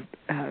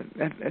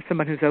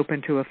someone who's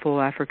open to a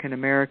full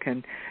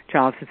African-American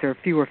child, since there are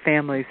fewer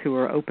families who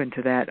are open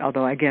to that,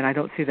 although, again, I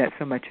don't see that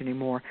so much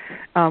anymore.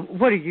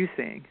 What are you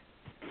seeing?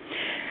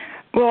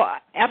 Well,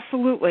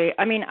 absolutely.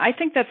 I mean, I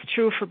think that's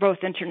true for both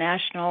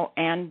international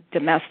and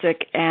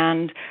domestic,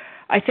 and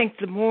I think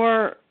the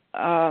more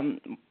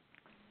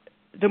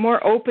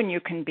open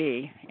you can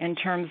be in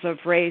terms of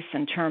race,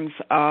 in terms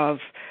of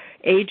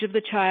age of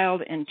the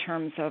child, in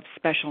terms of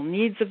special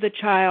needs of the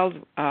child,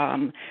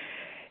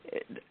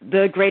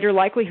 the greater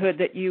likelihood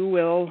that you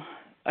will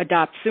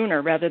adopt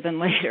sooner rather than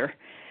later.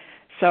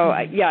 So,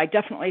 I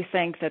definitely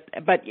think that,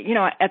 but,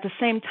 at the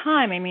same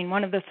time, I mean,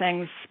 one of the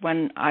things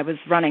when I was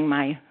running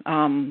my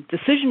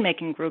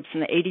decision-making groups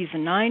in the 80s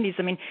and 90s,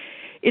 I mean,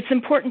 it's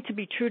important to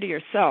be true to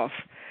yourself.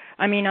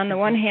 I mean, on the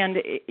one hand,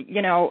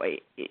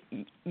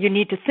 you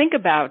need to think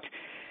about,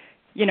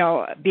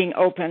 being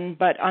open,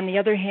 but on the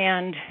other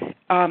hand,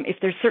 if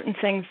there's certain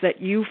things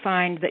that you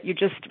find that you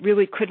just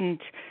really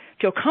couldn't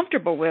feel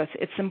comfortable with,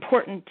 it's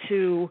important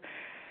to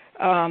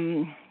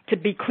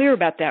be clear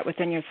about that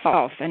within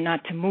yourself and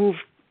not to move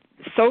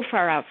so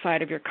far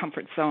outside of your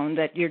comfort zone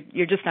that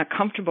you're just not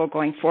comfortable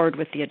going forward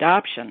with the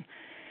adoption.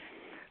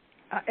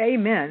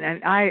 Amen,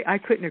 and I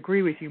couldn't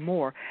agree with you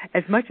more.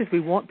 As much as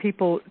we want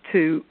people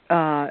to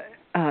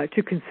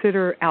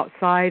consider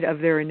outside of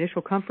their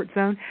initial comfort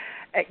zone,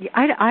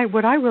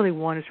 what I really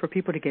want is for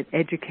people to get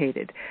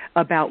educated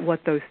about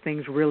what those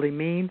things really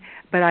mean.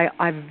 But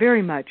I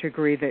very much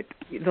agree that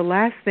the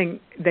last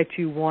thing that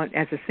you want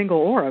as a single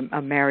or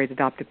a married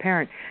adoptive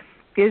parent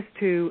is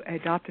to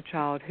adopt a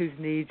child whose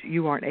needs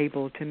you aren't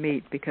able to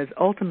meet, because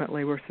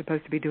ultimately we're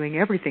supposed to be doing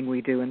everything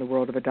we do in the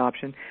world of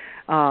adoption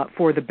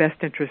for the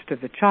best interest of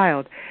the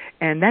child,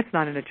 and that's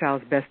not in a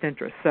child's best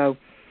interest. So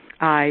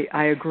I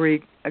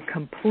agree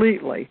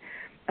completely.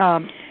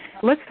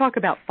 Let's talk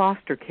about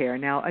foster care.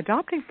 Now,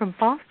 adopting from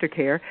foster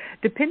care,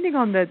 depending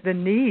on the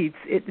needs,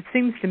 it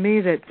seems to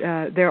me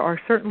that there are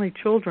certainly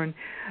children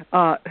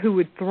who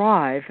would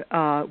thrive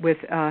with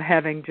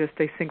having just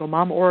a single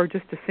mom or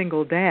just a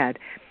single dad.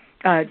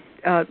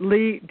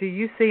 Lee, do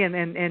you see,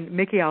 and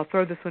Mickey, I'll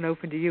throw this one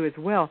open to you as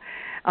well.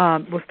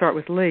 We'll start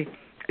with Lee.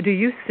 Do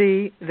you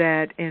see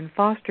that in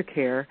foster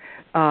care,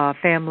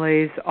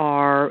 families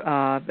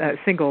are,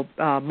 single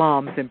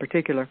moms in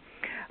particular,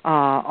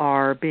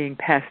 are being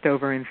passed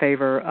over in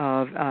favor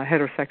of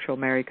heterosexual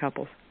married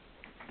couples?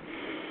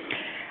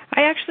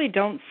 I actually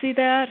don't see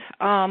that.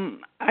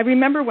 I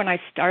remember when I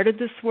started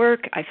this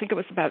work, I think it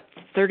was about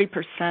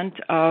 30%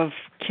 of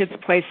kids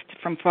placed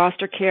from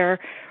foster care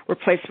were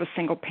placed with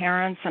single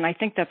parents, and I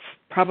think that's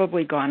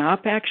probably gone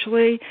up,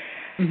 actually.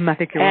 I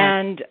think you're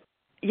right.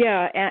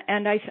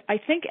 And I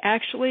think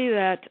actually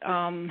that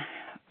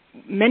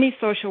many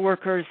social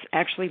workers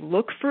actually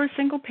look for a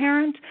single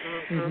parent.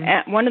 Mm-hmm.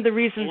 And one of the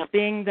reasons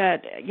being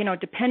that,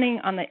 depending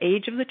on the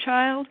age of the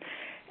child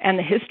and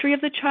the history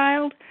of the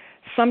child,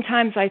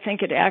 sometimes I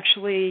think it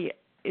actually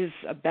is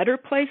a better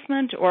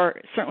placement, or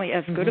certainly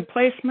as good a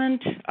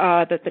placement,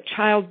 that the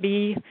child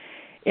be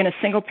in a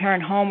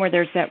single-parent home where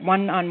there's that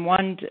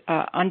one-on-one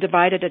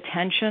undivided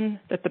attention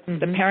that the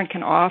parent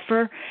can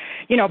offer.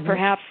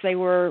 Perhaps they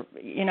were,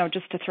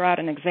 just to throw out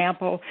an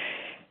example,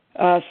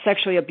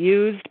 sexually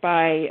abused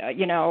by,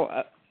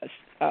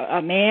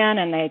 a man,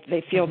 and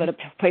they feel that a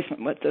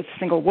placement with a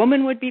single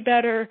woman would be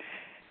better.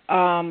 There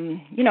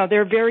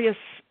are various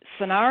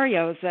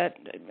scenarios that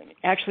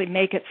actually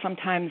make it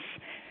sometimes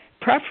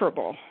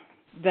preferable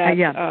that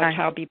a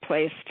child be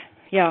placed.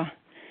 Yeah.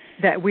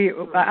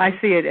 I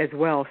see it as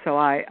well, so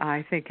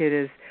I think it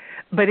is.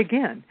 But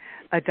again,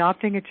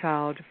 adopting a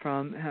child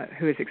from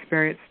who has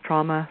experienced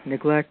trauma,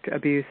 neglect,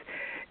 abuse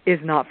is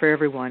not for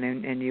everyone,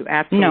 and you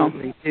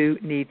absolutely do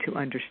need to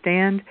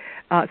understand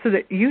so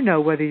that you know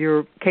whether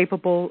you're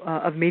capable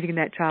of meeting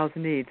that child's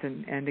needs.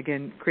 And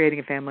again, Creating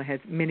a Family has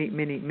many,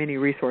 many, many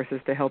resources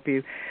to help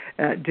you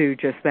do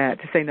just that,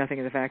 to say nothing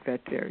of the fact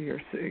that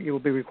you will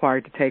be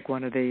required to take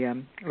one of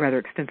the rather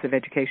extensive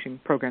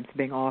education programs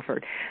being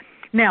offered.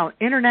 Now,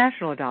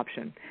 international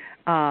adoption.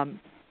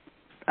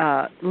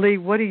 Lee,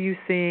 what are you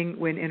seeing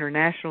when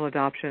international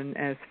adoption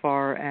as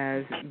far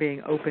as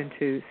being open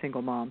to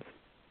single moms?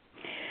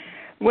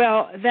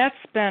 Well, that's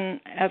been,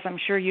 as I'm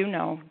sure you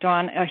know,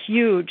 Dawn, a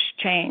huge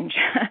change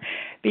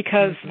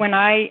because when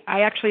I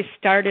actually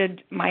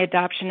started my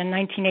adoption in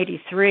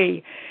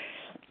 1983,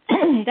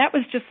 that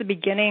was just the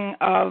beginning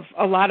of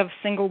a lot of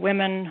single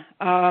women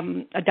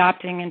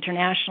adopting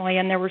internationally,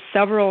 and there were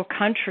several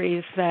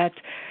countries that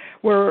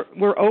were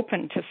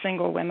open to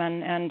single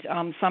women and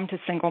some to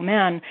single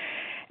men.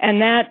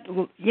 And that,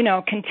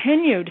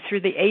 continued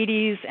through the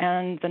 80s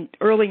and the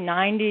early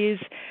 90s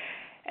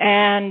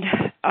and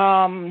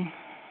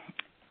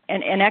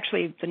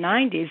actually the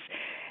 90s.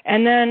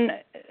 And then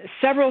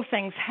several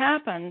things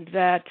happened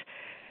that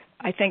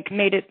I think,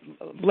 made it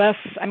less.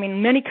 I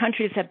mean, many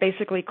countries have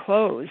basically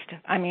closed.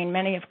 I mean,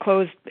 many have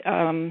closed.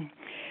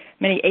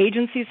 Many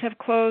agencies have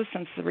closed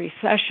since the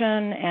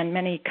recession, and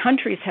many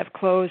countries have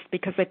closed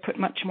because they put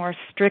much more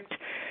strict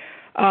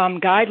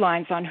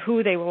guidelines on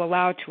who they will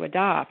allow to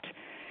adopt.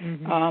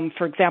 Mm-hmm.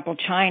 For example,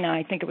 China,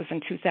 I think it was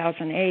in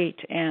 2008,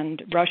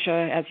 and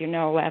Russia, as you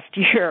know, last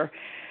year.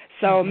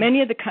 So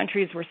many of the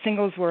countries where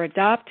singles were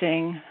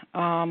adopting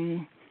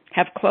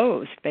have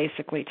closed,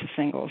 basically, to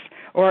singles.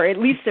 Or at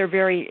least they're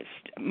very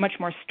much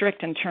more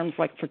strict in terms,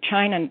 like for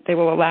China, they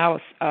will allow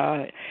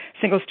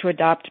singles to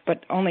adopt,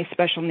 but only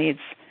special needs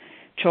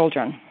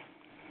children.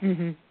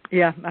 Mm-hmm.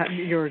 Yeah,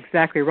 you're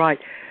exactly right.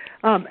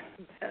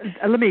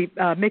 Let me,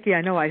 Mickey,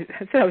 I know I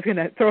said I was going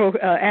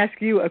to ask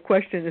you a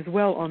question as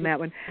well on that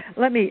one.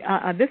 Let me,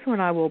 this one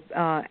I will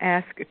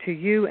ask to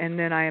you, and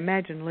then I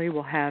imagine Lee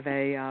will have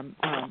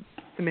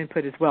some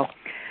input as well.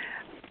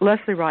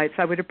 Leslie writes,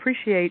 I would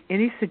appreciate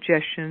any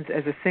suggestions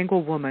as a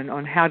single woman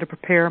on how to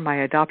prepare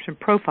my adoption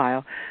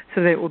profile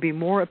so that it will be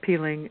more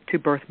appealing to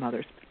birth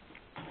mothers.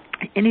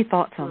 Any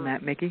thoughts on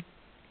that, Mickey?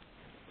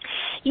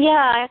 Yeah,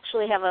 I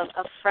actually have a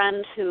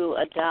friend who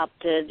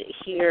adopted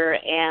here,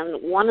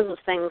 and one of the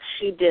things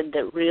she did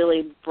that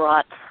really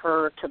brought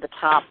her to the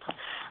top,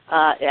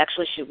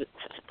 actually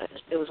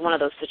it was one of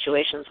those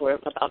situations where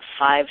about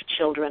 5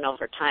 children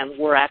over time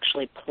were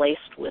actually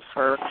placed with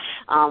her.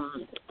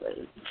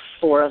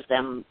 4 of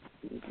them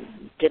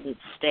didn't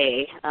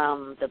stay.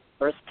 The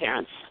birth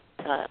parents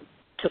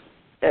took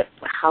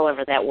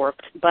however that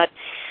worked. But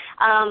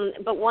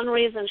one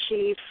reason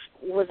she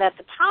was at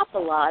the top a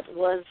lot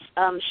was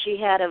she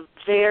had a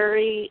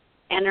very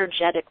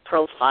energetic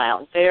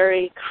profile,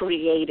 very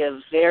creative,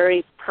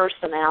 very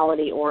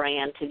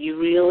personality-oriented.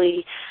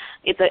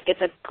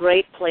 It's a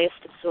great place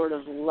to sort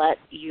of let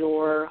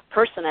your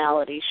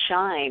personality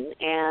shine,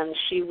 and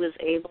she was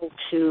able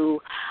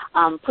to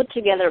put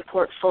together a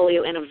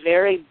portfolio in a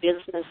very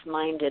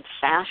business-minded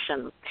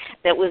fashion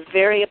that was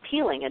very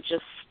appealing. It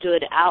just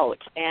stood out,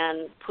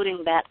 and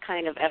putting that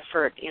kind of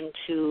effort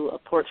into a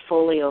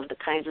portfolio of the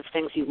kinds of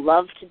things you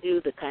love to do,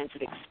 the kinds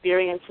of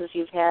experiences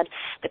you've had,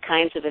 the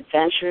kinds of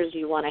adventures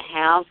you want to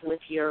have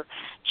with your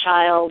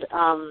child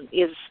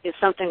is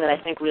something that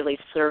I think really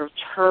served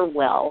her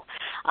well.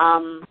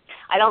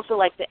 I'd also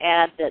like to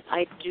add that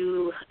I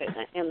do,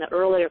 in the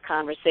earlier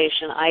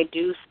conversation, I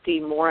do see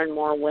more and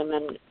more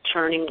women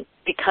turning,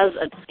 because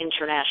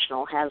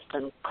international has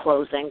been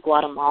closing.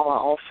 Guatemala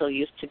also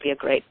used to be a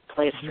great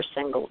place for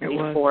singles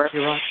before.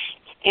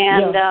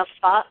 And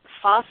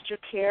foster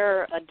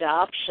care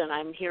adoption,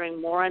 I'm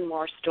hearing more and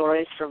more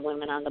stories from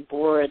women on the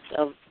boards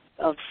of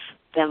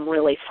them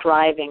really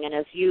thriving. And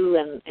as you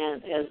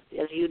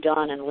as you,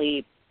 Dawn, and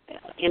Lee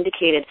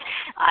indicated,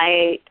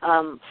 I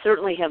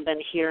certainly have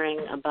been hearing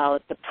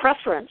about the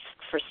preference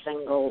for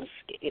singles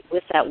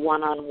with that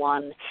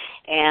one-on-one,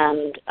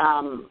 and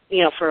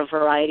for a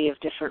variety of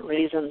different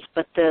reasons.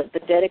 But the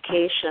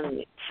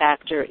dedication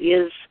factor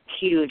is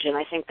huge, and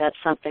I think that's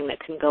something that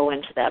can go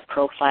into that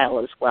profile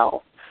as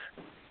well.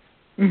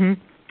 Mm-hmm.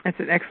 That's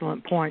an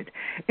excellent point.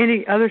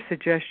 Any other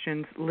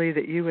suggestions, Lee,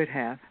 that you would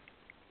have?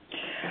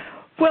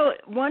 Well,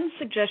 one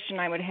suggestion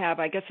I would have,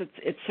 I guess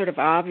it's sort of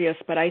obvious,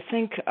 but I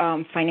think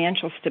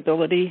financial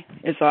stability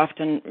is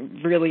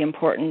often really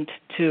important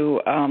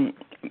to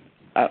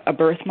a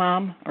birth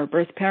mom or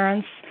birth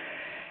parents.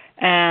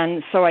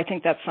 And so I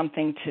think that's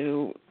something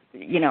to,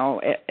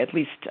 at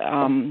least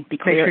be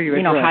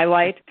clear,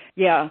 highlight.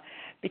 Yeah,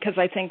 because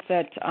I think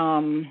that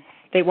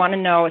they want to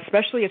know,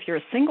 especially if you're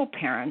a single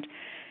parent,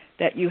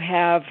 that you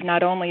have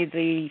not only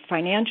the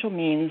financial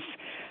means,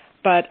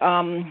 but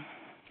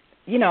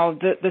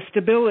the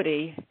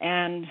stability,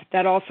 and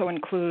that also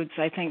includes,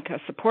 I think, a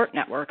support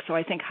network. So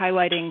I think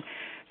highlighting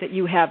that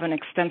you have an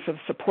extensive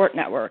support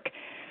network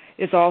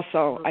is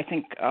also, I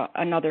think,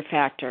 another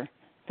factor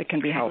that can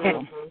be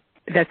helpful.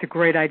 That's a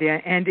great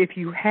idea. And if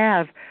you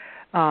have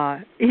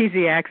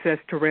easy access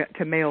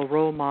to male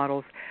role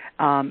models,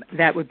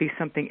 that would be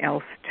something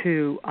else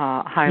to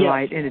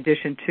highlight in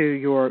addition to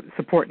your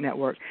support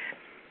network.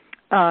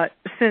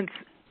 Since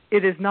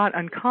it is not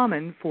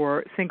uncommon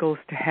for singles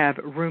to have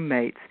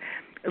roommates,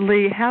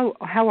 Lee, how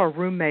are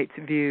roommates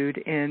viewed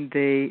in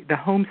the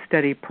home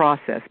study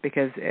process?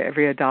 Because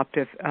every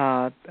adoptive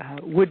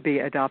would-be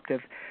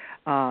adoptive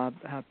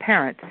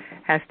parent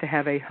has to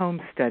have a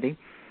home study.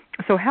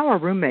 So how are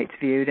roommates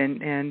viewed,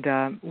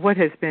 and what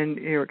has been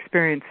your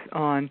experience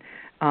on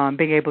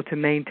being able to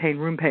maintain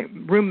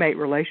roommate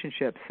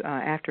relationships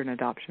after an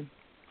adoption?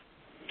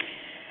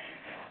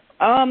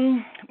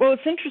 Well,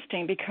 it's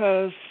interesting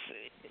because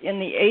in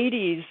the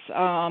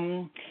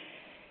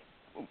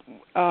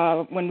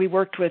 80s, when we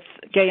worked with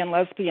gay and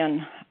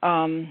lesbian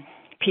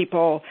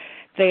people,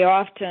 they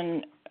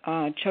often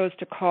chose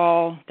to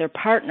call their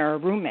partner a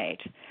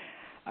roommate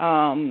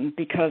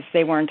because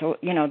they weren't,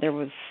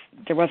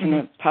 there wasn't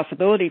a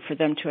possibility for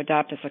them to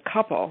adopt as a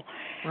couple.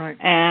 Right.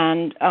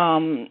 And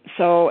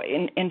so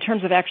in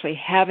terms of actually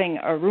having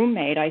a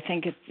roommate, I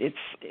think it's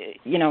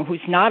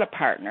who's not a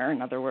partner,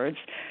 in other words,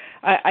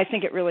 I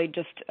think it really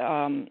just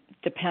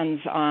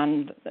depends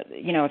on,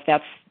 if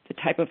that's the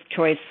type of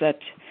choice that,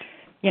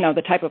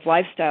 the type of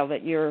lifestyle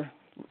that you're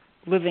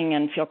living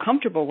and feel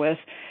comfortable with.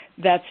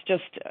 That's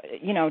just,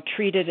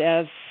 treated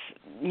as,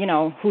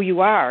 who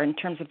you are in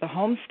terms of the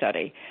home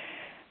study.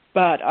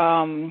 But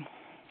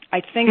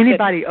I think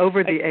anybody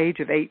over the age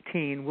of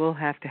 18 will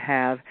have to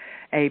have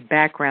a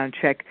background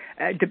check.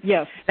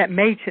 Yes.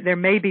 There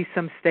may be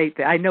some state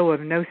that I know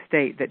of no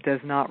state that does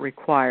not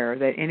require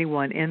that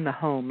anyone in the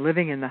home,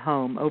 living in the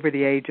home over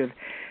the age of,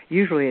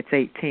 usually it's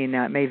 18,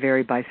 now it may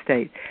vary by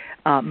state,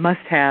 must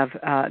have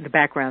the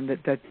background,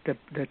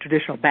 the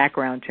traditional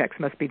background checks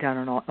must be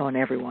done on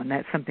everyone.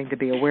 That's something to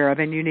be aware of,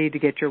 and you need to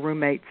get your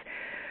roommates,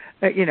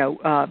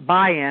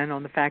 buy-in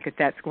on the fact that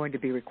that's going to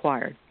be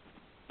required.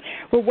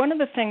 Well, one of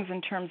the things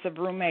in terms of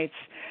roommates,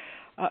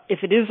 if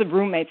it is a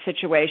roommate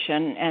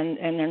situation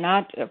and they're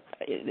not,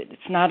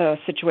 it's not a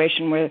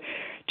situation where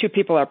two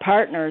people are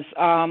partners,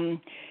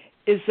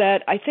 is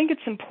that I think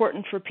it's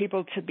important for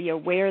people to be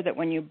aware that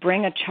when you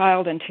bring a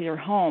child into your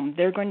home,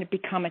 they're going to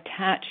become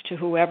attached to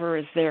whoever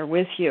is there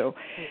with you,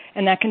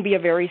 and that can be a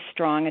very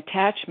strong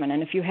attachment.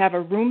 And if you have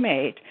a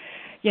roommate,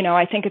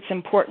 I think it's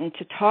important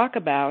to talk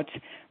about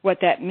what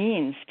that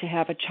means to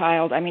have a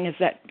child. I mean, is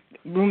that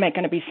roommate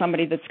going to be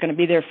somebody that's going to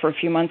be there for a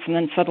few months and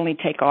then suddenly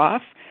take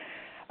off?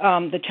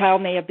 The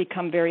child may have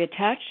become very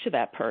attached to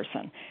that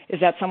person. Is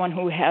that someone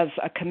who has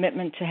a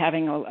commitment to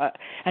having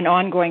an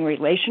ongoing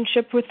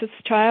relationship with this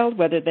child,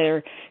 whether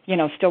they're,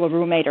 still a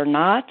roommate or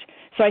not?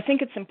 So I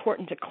think it's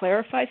important to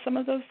clarify some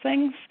of those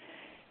things,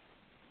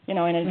 in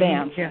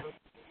advance.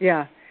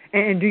 Yeah.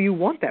 And do you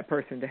want that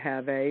person to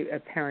have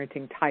a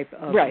parenting type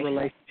of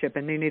relationship?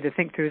 And you need to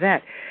think through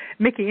that.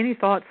 Mickey, any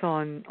thoughts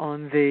on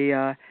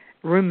the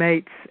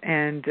roommates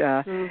and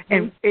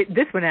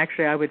this one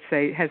actually I would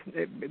say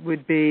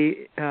would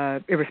be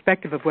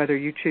irrespective of whether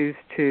you choose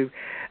to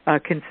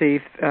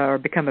conceive or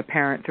become a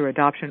parent through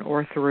adoption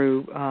or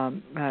through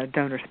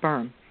donor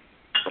sperm.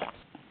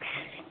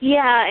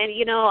 Yeah, and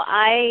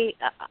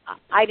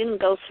I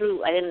didn't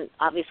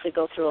obviously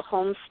go through a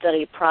home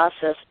study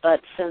process, but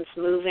since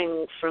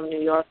moving from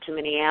New York to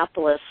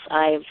Minneapolis,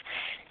 I've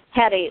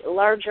had a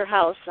larger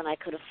house than I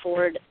could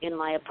afford in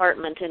my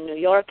apartment in New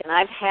York, and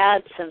I've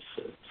had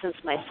since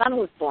my son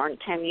was born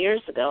 10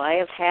 years ago, I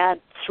have had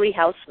 3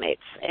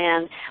 housemates.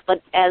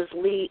 But as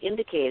Lee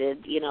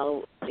indicated,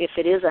 if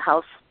it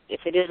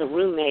is a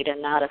roommate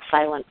and not a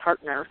silent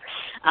partner,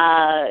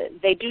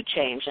 they do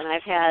change, and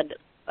I've had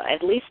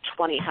at least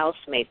 20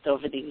 housemates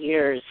over the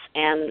years.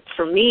 And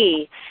for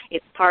me,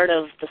 it's part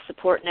of the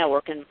support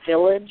network and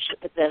village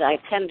that I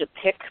tend to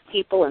pick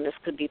people, and this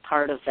could be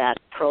part of that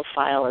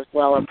profile as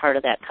well, or part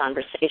of that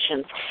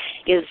conversation,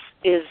 is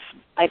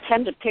I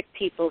tend to pick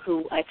people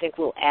who I think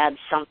will add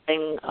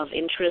something of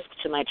interest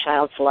to my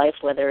child's life,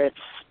 whether it's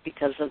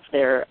because of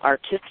their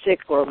artistic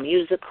or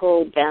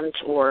musical bent,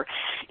 or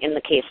in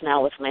the case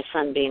now with my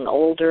son being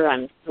older,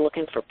 I'm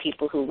looking for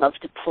people who love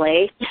to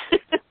play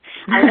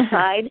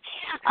outside.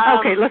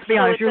 Okay, let's be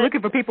honest. You're looking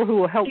for people who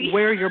will help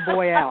wear your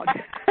boy out.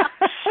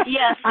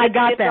 Yes, I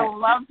got that.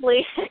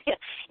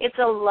 It's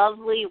a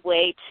lovely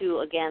way to,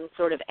 again,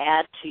 sort of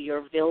add to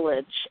your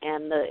village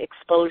and the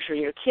exposure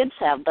your kids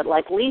have. But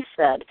like Lee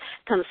said,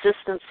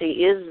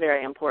 consistency is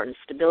very important.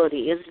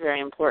 Stability is very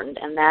important,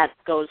 and that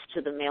goes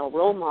to the male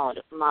role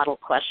model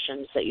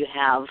questions that you'll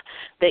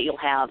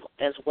have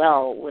as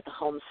well with the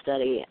home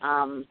study.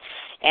 And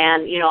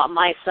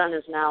my son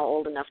is now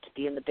old enough to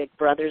be in the Big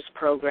Brothers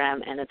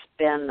program, and it's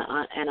been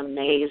an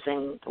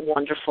amazing,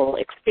 wonderful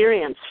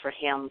experience for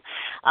him.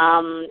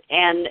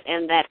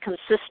 And that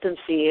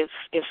consistency,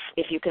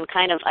 if you can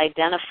kind of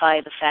identify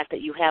the fact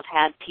that you have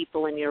had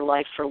people in your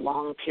life for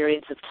long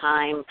periods of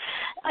time,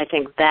 I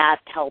think that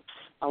helps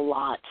a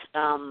lot.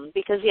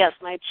 Because, yes,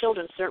 my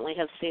children certainly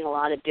have seen a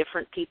lot of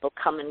different people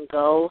come and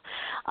go.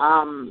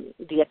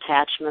 The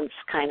attachments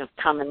kind of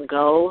come and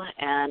go,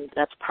 and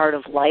that's part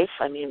of life.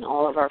 I mean,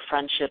 all of our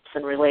friendships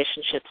and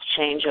relationships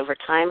change over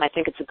time. I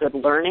think it's a good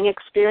learning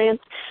experience,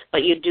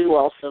 but you do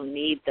also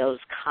need those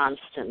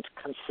constant,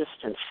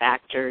 consistent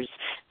factors,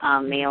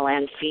 male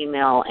and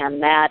female,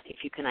 and that,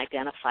 if you can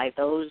identify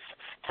those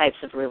types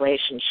of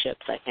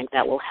relationships, I think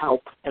that will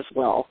help as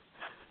well.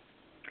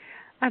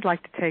 I'd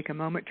like to take a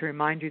moment to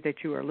remind you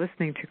that you are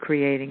listening to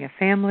Creating a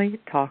Family,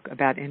 talk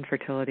about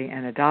infertility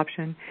and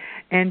adoption,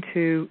 and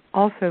to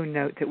also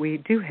note that we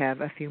do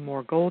have a few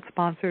more gold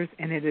sponsors,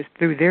 and it is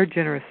through their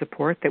generous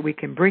support that we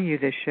can bring you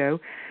this show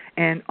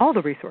and all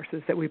the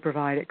resources that we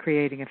provide at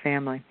Creating a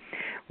Family.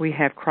 We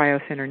have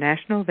Cryos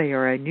International. They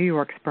are a New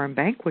York sperm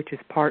bank, which is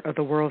part of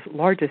the world's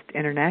largest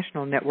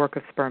international network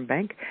of sperm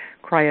bank.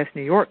 Cryos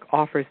New York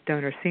offers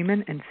donor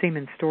semen and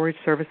semen storage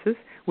services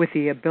with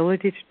the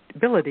ability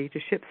to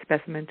ship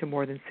specimen to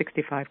more than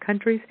 65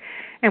 countries.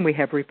 And we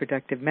have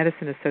Reproductive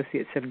Medicine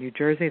Associates of New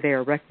Jersey. They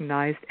are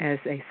recognized as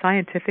a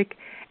scientific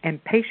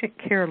and patient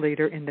care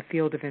leader in the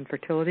field of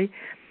infertility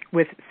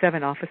with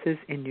 7 offices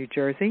in New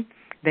Jersey.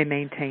 They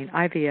maintain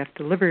IVF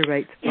delivery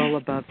rates well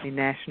above the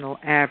national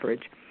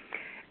average.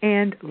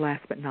 And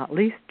last but not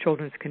least,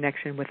 Children's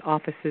Connection with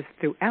offices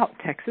throughout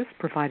Texas,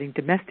 providing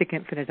domestic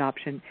infant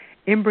adoption,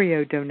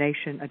 embryo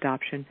donation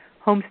adoption,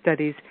 home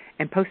studies,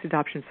 and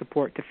post-adoption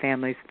support to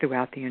families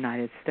throughout the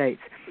United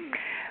States.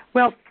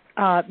 Well,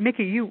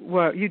 Mickey,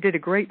 you did a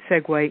great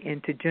segue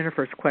into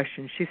Jennifer's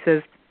question. She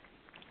says,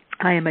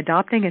 I am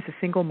adopting as a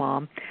single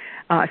mom,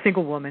 a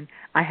single woman.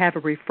 I have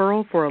a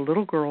referral for a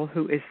little girl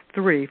who is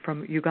 3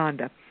 from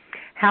Uganda.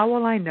 How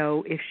will I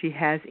know if she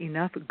has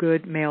enough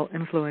good male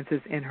influences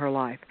in her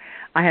life?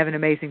 I have an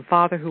amazing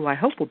father who I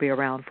hope will be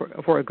around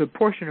for a good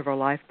portion of her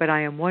life, but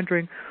I am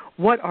wondering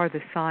what are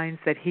the signs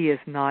that he is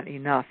not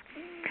enough?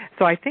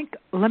 So I think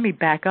let me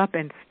back up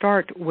and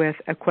start with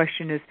a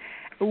question is,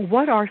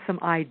 what are some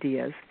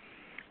ideas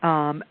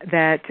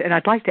that, and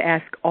I'd like to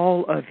ask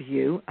all of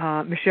you,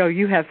 Michelle,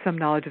 you have some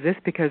knowledge of this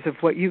because of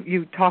what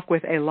you talk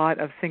with a lot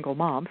of single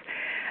moms.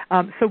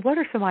 So what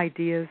are some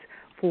ideas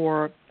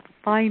for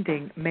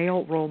finding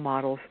male role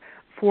models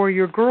for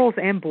your girls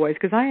and boys?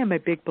 Because I am a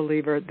big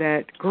believer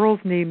that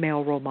girls need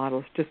male role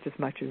models just as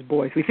much as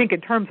boys. We think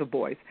in terms of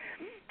boys,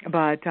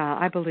 but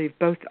I believe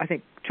both, I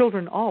think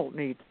children all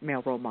need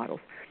male role models.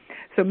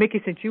 So,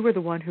 Mickey, since you were the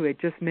one who had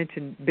just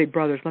mentioned Big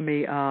Brothers, let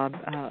me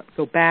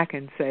go back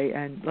and say,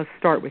 and let's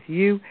start with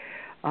you,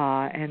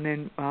 and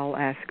then I'll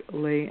ask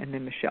Lee and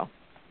then Michelle.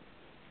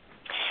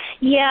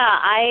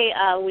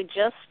 Yeah, we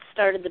just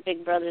started the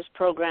Big Brothers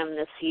program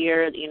this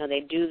year. You know, they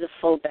do the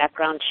full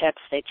background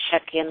checks. They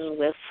check in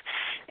with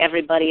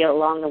everybody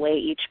along the way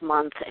each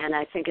month, and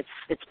I think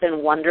it's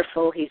been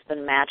wonderful. He's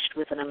been matched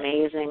with an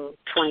amazing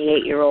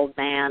 28-year-old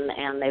man,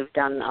 and they've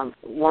done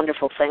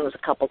wonderful things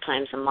a couple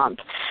times a month.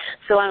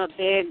 So I'm a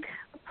big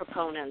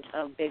proponent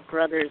of Big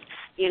Brothers.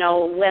 You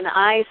know, when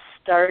I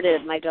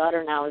started, my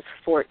daughter now is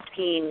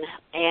 14,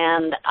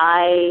 and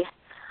I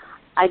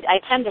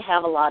tend to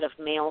have a lot of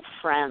male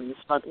friends,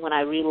 but when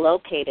I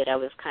relocated, I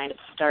was kind of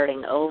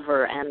starting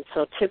over, and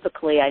so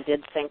typically I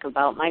did think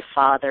about my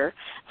father.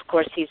 Of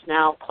course, he's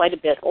now quite a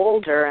bit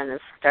older and is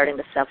starting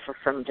to suffer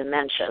from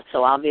dementia,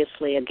 so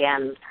obviously,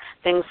 again,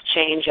 things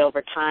change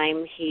over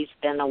time. He's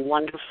been a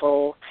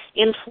wonderful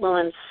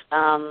influence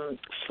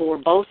for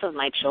both of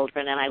my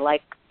children, and I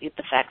like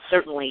the fact,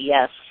 certainly,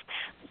 yes,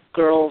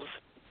 girls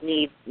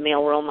need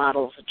male role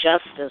models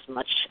just as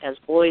much as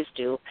boys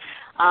do.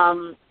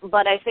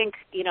 But I think,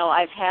 you know,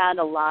 I've had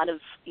a lot of,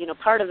 you know,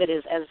 part of it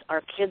is as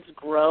our kids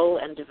grow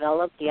and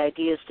develop, the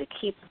idea is to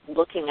keep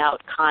looking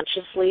out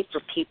consciously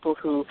for people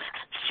who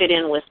fit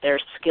in with their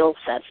skill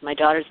sets. My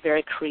daughter's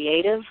very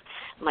creative.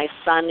 My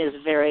son is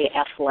very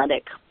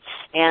athletic.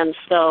 And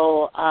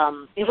so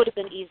it would have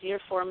been easier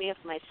for me if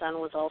my son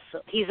was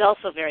also, he's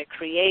also very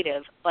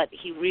creative, but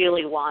he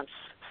really wants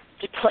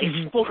to play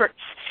sports.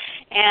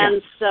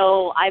 And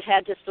so I've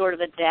had to sort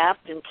of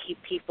adapt and keep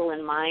people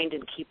in mind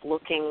and keep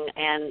looking.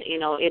 And, you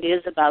know, it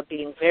is about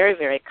being very,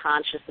 very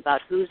conscious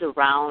about who's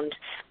around,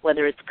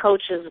 whether it's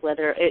coaches,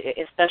 whether,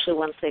 especially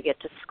once they get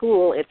to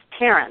school, it's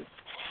parents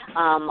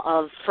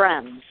of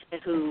friends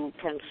who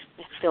can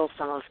fill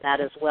some of that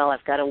as well.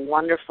 I've got a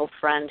wonderful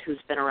friend who's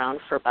been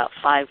around for about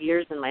 5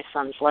 years in my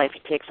son's life.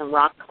 He takes him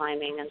rock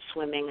climbing and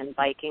swimming and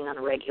biking on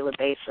a regular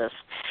basis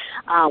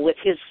with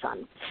his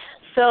son.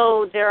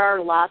 So there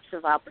are lots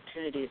of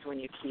opportunities when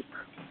you keep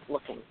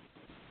looking.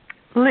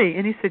 Lee,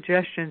 any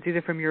suggestions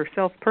either from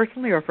yourself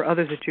personally or for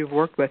others that you've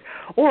worked with,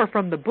 or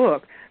from the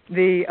book,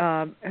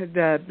 the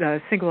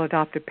Single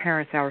Adoptive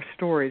Parents, Our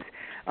Stories,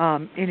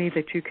 any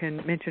that you can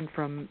mention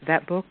from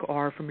that book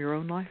or from your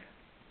own life?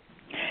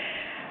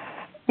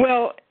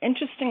 Well,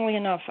 interestingly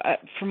enough,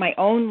 for my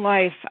own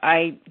life,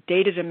 I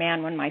dated a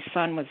man when my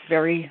son was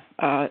very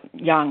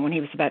young, when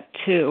he was about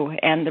 2,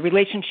 and the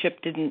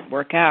relationship didn't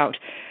work out.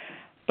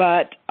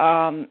 But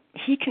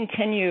he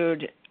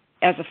continued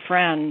as a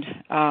friend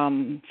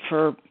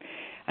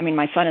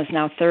my son is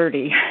now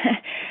 30,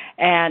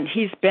 and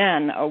he's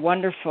been a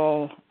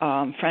wonderful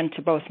friend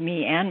to both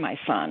me and my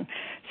son.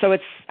 So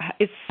it's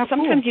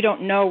sometimes you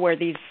don't know where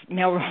these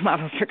male role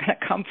models are going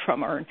to come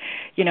from, or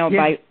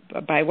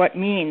by what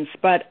means.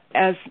 But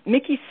as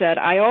Mickey said,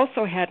 I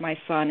also had my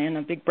son in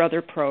a Big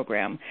Brother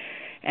program.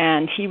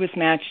 And he was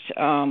matched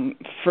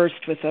first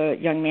with a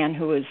young man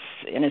who was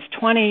in his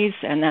 20s,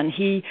 and then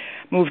he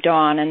moved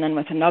on, and then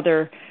with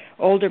another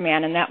older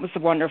man, and that was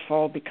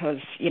wonderful because,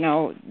 you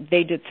know,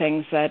 they did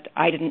things that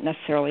I didn't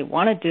necessarily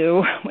want to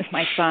do with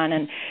my son.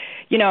 And,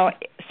 you know,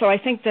 so I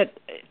think that,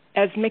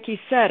 as Mickey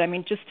said, I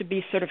mean, just to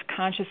be sort of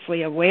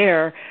consciously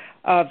aware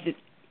of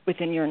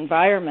within your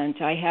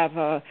environment. I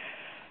have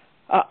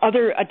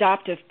other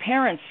adoptive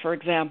parents, for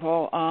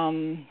example.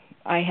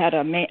 I had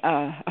a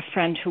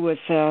friend who was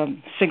a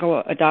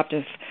single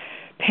adoptive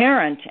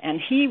parent, and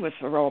he was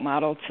a role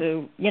model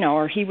to, you know,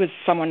 or he was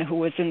someone who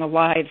was in the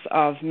lives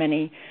of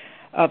many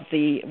of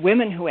the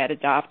women who had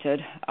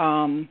adopted.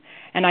 And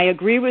I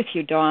agree with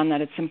you, Dawn,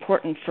 that it's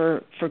important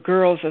for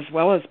girls as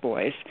well as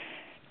boys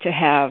to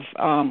have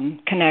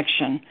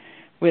connection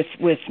with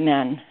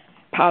men,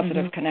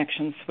 positive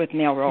connections with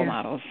male role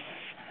models.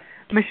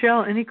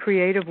 Michelle, any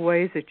creative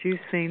ways that you've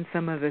seen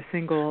some of the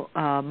single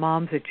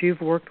moms that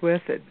you've worked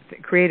with,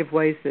 creative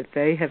ways that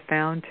they have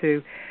found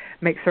to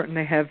make certain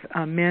they have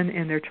men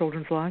in their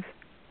children's lives?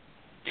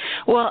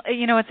 Well,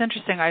 it's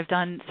interesting. I've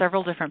done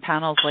several different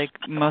panels, like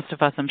most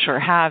of us I'm sure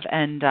have,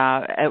 and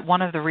at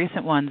one of the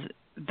recent ones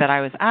that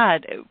I was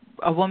at,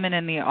 a woman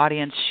in the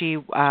audience, she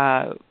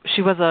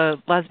was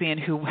a lesbian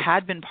who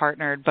had been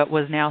partnered but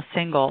was now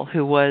single,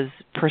 who was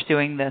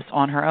pursuing this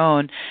on her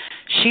own.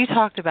 She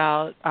talked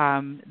about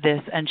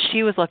this, and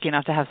she was lucky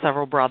enough to have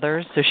several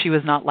brothers, so she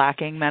was not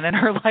lacking men in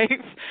her life.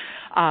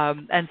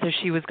 And so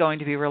she was going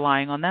to be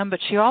relying on them. But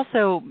she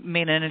also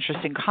made an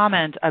interesting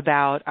comment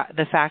about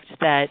the fact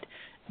that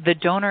the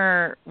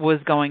donor was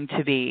going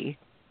to be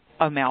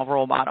a male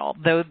role model,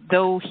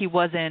 though he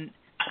wasn't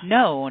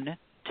known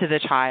to the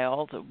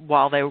child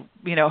while they,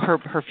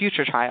 her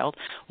future child,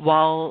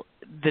 while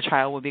the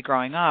child would be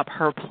growing up.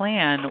 Her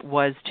plan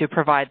was to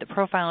provide the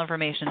profile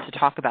information, to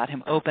talk about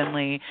him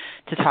openly,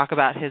 to talk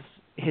about his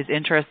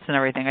interests and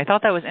everything. I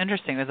thought that was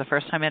interesting. It was the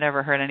first time I'd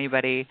ever heard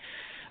anybody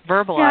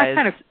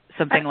verbalize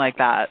something like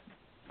that.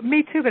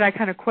 Me too, but I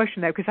kind of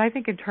question that, because I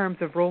think in terms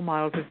of role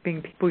models as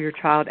being people your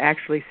child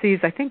actually sees,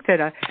 I think that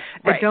a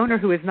donor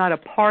who is not a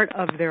part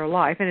of their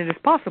life, and it is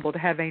possible to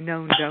have a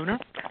known donor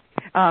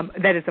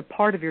that is a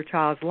part of your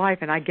child's life,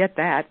 and I get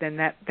that, then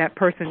that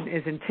person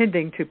is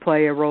intending to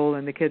play a role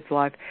in the kid's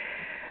life.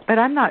 But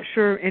I'm not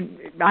sure, and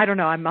I don't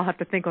know, I'll have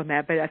to think on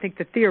that, but I think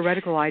the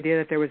theoretical idea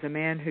that there was a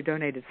man who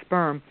donated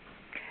sperm,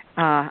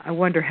 I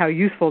wonder how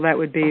useful that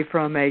would be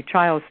from a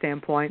child's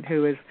standpoint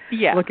who is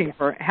looking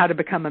for how to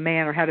become a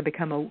man or how to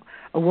become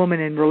a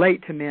woman and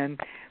relate to men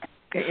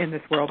in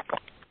this world.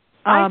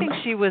 I think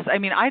she was,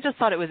 I just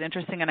thought it was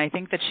interesting, and I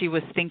think that she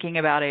was thinking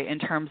about it in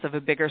terms of a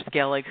bigger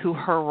scale, like who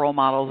her role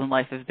models in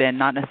life have been,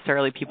 not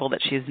necessarily people that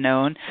she's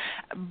known.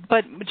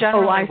 But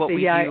generally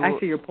I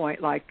see your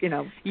point, like,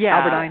 Albert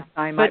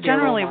Einstein might be a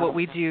role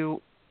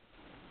model.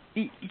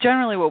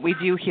 Generally what we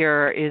do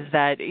here is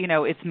that,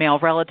 it's male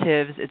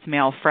relatives, it's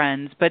male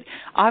friends, but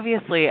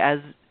obviously as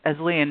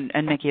Lee and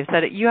Nikki have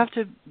said, you have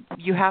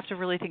to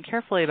really think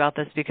carefully about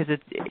this, because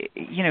it's,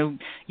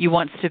 you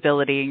want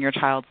stability in your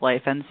child's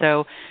life. And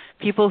so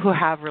people who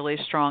have really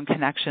strong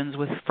connections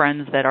with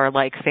friends that are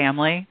like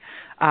family,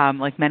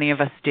 like many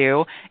of us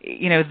do,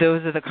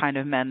 those are the kind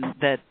of men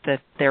that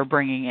they're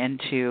bringing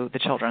into the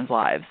children's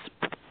lives.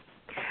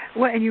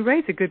 Well, and you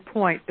raise a good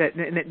point that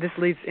this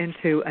leads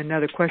into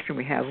another question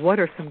we have. What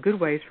are some good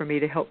ways for me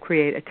to help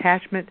create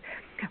attachment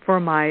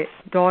for my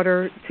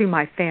daughter to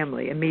my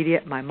family,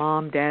 immediate, my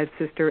mom, dad,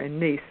 sister, and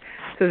niece,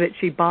 so that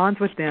she bonds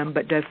with them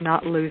but does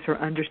not lose her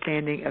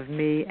understanding of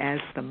me as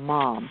the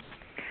mom?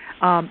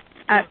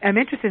 I'm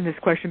interested in this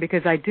question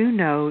because I do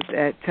know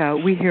that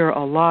we hear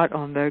a lot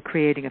on the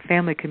Creating a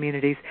Family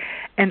communities,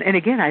 and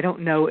again, I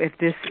don't know if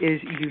this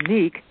is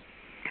unique,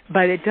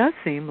 but it does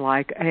seem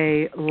like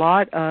a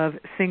lot of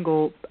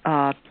single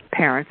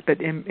parents,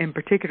 but in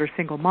particular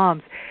single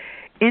moms,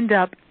 end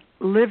up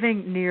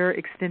living near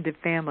extended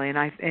family,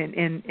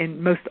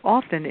 and most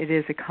often it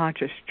is a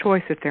conscious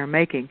choice that they're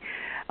making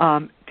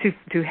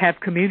to have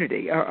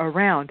community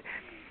around.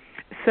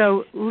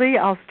 So, Lee,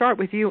 I'll start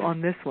with you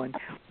on this one.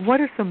 What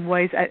are some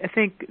ways? I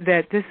think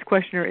that this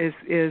questioner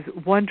is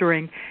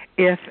wondering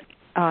if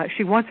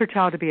she wants her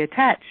child to be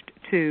attached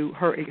to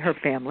her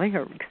family,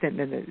 her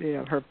extended,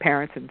 her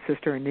parents and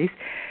sister and niece,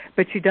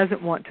 but she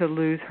doesn't want to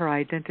lose her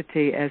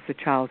identity as the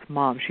child's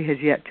mom. She has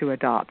yet to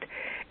adopt.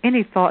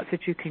 Any thoughts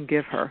that you can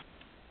give her?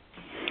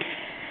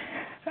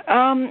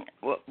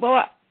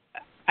 Well,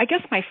 I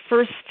guess my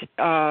first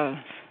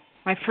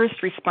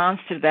response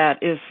to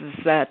that is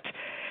that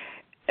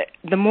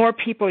the more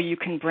people you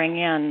can bring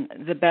in,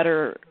 the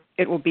better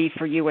it will be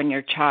for you and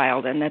your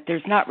child, and that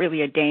there's not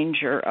really a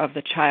danger of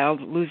the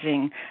child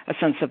losing a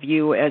sense of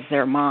you as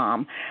their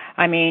mom.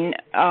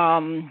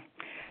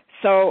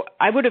 So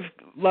I would have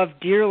loved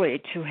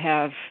dearly to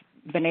have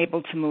been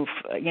able to move,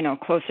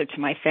 closer to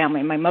my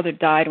family. My mother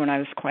died when I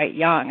was quite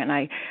young, and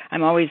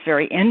I'm always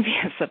very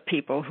envious of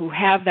people who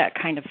have that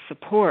kind of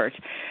support,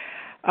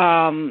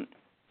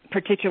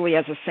 particularly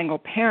as a single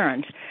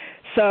parent.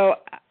 So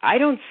I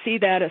don't see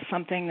that as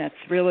something that's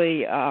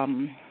really,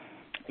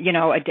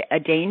 a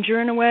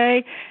danger in a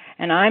way.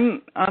 And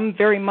I'm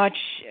very much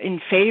in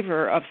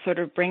favor of sort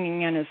of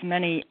bringing in as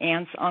many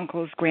aunts,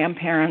 uncles,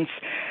 grandparents,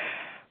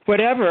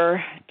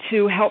 whatever,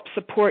 to help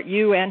support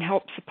you and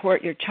help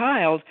support your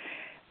child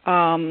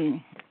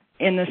in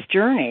this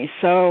journey.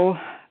 So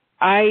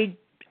I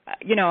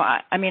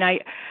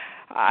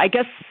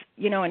guess,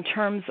 in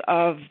terms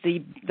of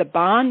the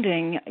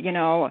bonding,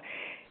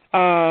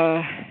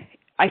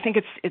 I think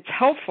it's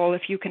helpful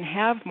if you can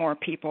have more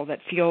people that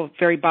feel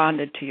very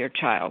bonded to your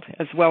child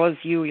as well as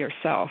you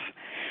yourself.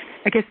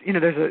 I guess,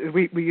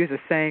 we use a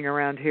saying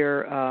around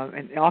here,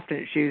 and often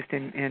it's used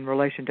in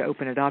relation to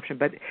open adoption,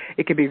 but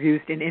it can be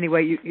used in any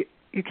way.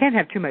 You can't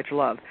have too much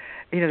love.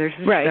 There's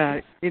just,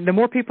 right. The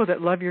more people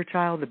that love your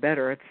child, the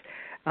better. It's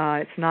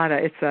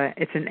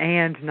an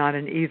and, not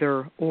an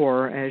either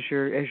or, as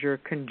your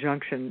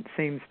conjunction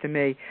seems to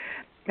me.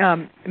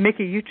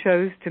 Mickey, you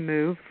chose to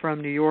move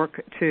from New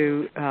York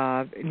to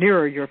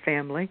nearer your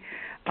family.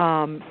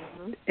 And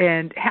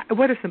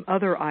what are some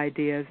other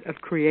ideas of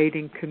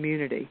creating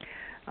community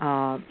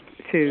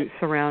to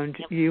surround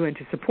you and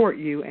to support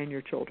you and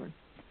your children?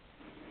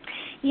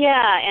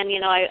 Yeah,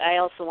 and, I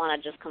also want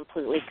to just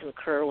completely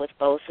concur with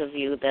both of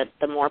you that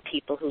the more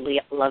people who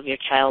love your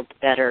child, the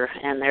better.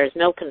 And there's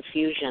no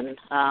confusion.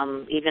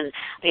 Even,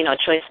 a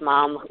choice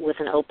mom with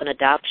an open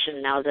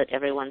adoption, now that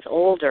everyone's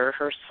older,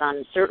 her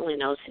son certainly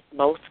knows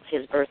both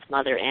his birth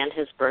mother and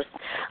his birth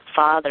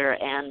father,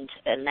 and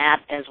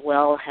that as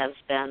well has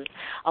been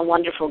a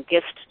wonderful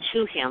gift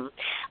to him.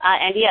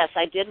 And, yes,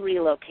 I did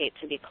relocate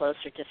to be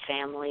closer to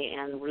family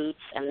and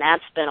roots, and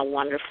that's been a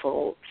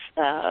wonderful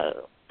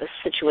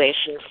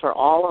situation for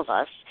all of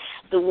us.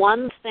 The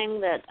one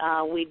thing that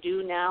we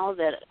do now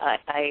that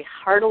I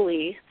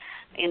heartily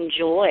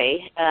enjoy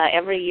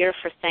every year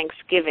for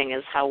Thanksgiving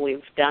is how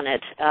we've done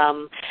it.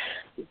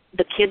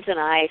 The kids and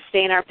I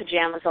stay in our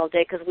pajamas all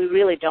day because we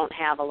really don't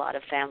have a lot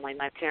of family.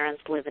 My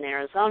parents live in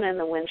Arizona in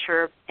the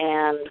winter,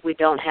 and we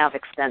don't have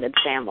extended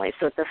family,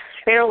 so it's a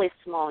fairly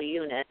small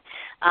unit.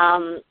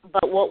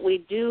 But what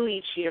we do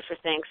each year for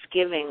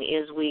Thanksgiving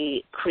is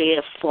we create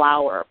a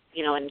flower.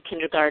 In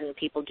kindergarten,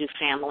 people do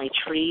family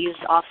trees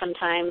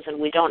oftentimes, and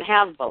we don't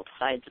have both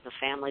sides of the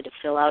family to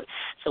fill out,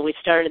 so we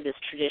started this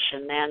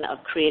tradition then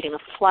of creating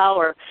a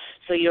flower,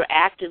 so you're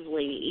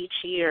actively each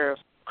year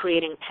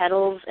creating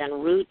petals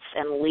and roots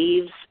and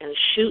leaves and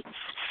shoots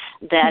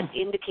that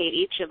indicate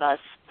each of us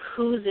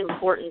who's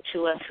important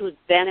to us, who's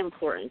been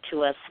important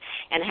to us,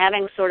 and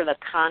having sort of a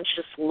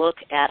conscious look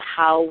at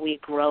how we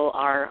grow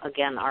our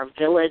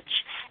village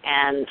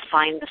and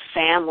find the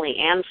family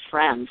and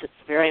friends. It's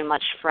very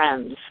much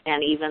friends,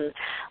 and even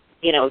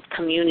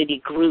community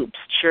groups,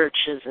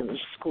 churches and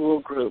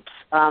school groups,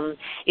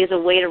 is a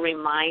way to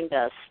remind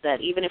us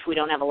that even if we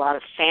don't have a lot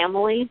of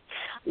family,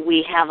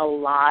 we have a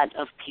lot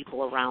of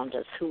people around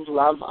us who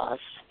love us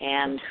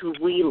and who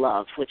we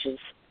love, which is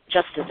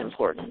just as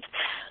important.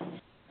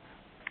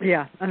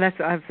 Yeah, and that's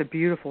a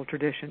beautiful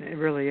tradition. It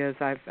really is.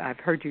 I've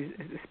heard you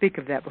speak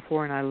of that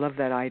before, and I love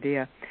that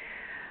idea.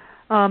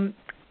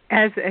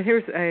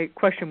 Here's a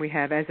question we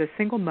have. As a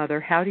single mother,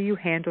 how do you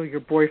handle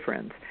your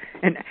boyfriends?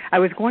 And I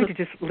was going to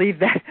just leave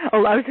that.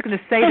 Oh, I was going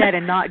to say that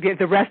and not give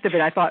the rest of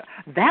it. I thought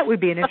that would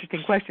be an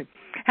interesting question.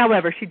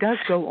 However, she does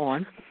go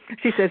on.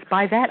 She says,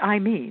 by that I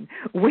mean,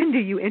 when do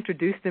you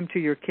introduce them to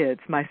your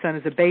kids? My son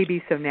is a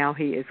baby, so now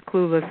he is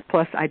clueless,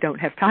 plus I don't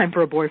have time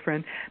for a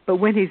boyfriend. But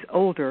when he's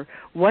older,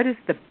 what is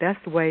the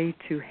best way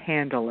to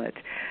handle it?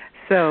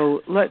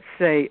 So let's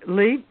say,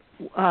 Lee,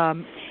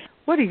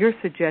 what are your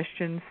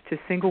suggestions to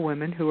single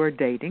women who are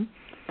dating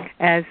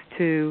as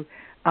to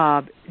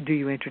do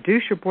you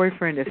introduce your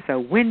boyfriend? If so,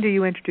 when do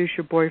you introduce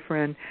your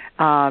boyfriend?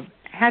 How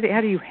do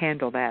you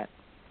handle that?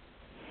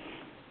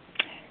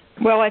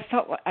 Well,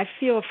 I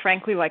feel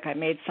frankly like I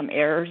made some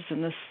errors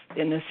in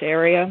this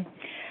area,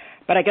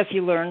 but I guess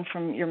you learn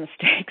from your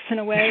mistakes in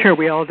a way. Sure,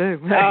 we all do.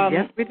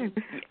 Yes, we do.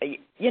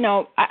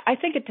 I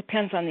think it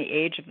depends on the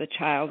age of the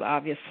child,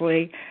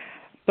 obviously,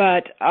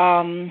 but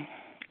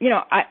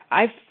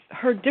I've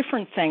heard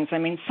different things. I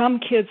mean, some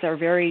kids are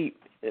very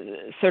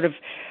sort of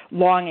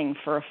longing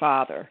for a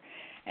father,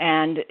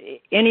 and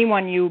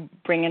anyone you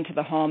bring into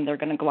the home, they're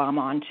going to glom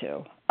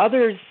onto.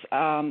 Others,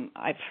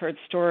 I've heard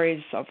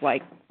stories of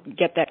like,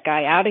 get that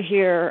guy out of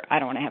here. I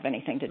don't want to have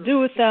anything to do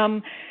with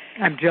them.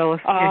 I'm jealous.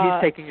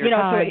 He's taking your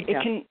time.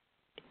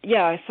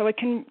 So it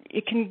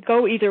can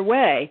go either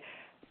way.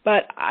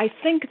 But I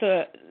think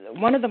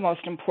one of the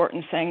most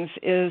important things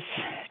is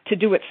to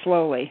do it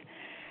slowly,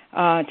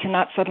 to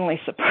not suddenly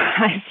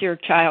surprise your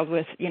child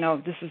with,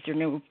 this is your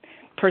new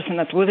person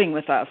that's living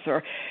with us,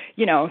 or,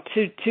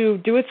 to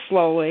do it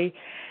slowly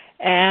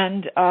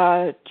and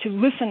to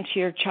listen to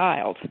your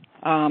child,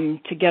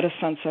 to get a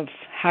sense of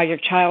how your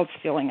child's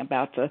feeling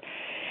about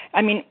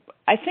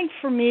I think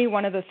for me,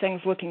 one of the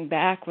things looking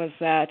back was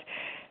that,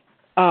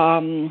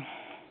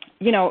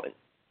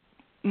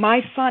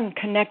 my son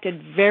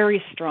connected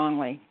very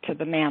strongly to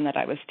the man that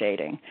I was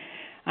dating.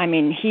 I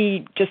mean,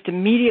 he just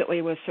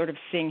immediately was sort of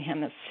seeing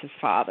him as his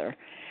father.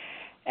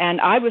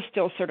 And I was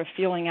still sort of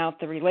feeling out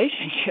the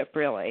relationship,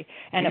 really.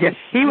 And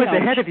he was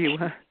ahead of you.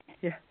 Huh?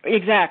 Yeah,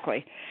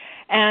 exactly.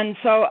 And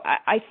so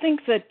I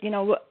think that,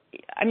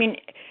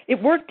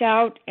 it worked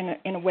out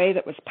in a way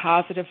that was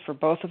positive for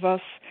both of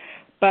us.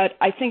 But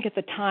I think at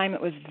the time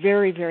it was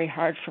very, very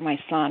hard for my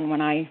son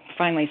when I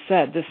finally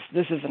said, this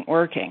isn't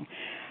working.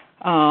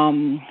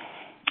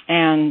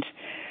 And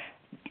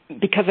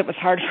because it was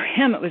hard for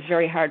him, it was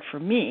very hard for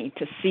me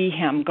to see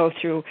him go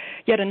through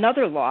yet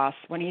another loss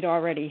when he'd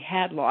already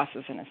had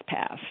losses in his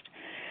past.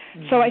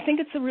 Mm-hmm. So I think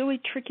it's a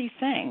really tricky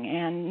thing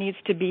and needs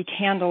to be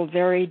handled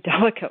very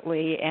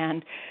delicately,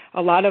 and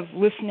a lot of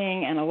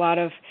listening and a lot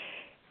of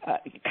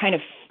kind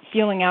of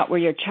feeling out where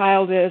your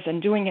child is and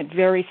doing it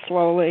very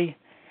slowly.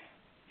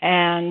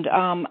 And,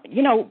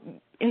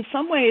 in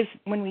some ways,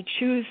 when we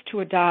choose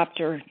to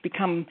adopt or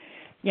become,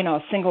 a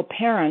single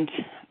parent,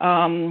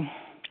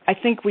 I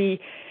think we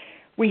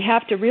we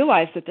have to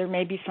realize that there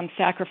may be some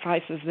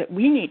sacrifices that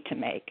we need to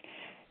make,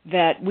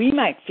 that we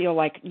might feel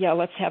like, yeah,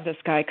 let's have this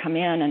guy come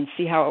in and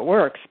see how it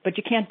works, but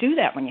you can't do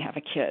that when you have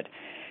a kid.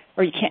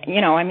 Or you can't,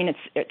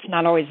 it's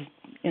not always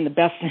in the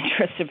best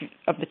interest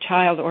of the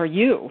child or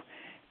you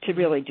to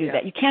really do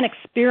that. You can't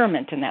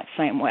experiment in that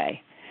same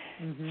way.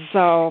 Mm-hmm.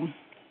 So,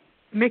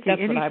 Mickey,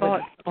 any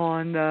thoughts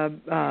on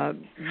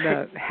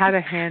the how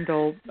to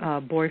handle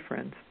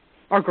boyfriends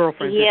or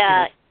girlfriends?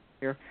 Yeah.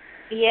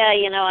 Yeah,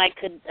 I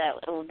could.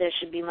 There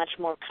should be much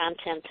more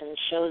content and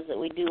shows that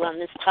we do on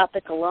this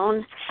topic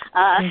alone.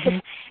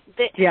 I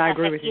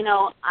agree with you.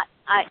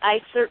 I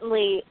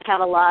certainly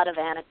have a lot of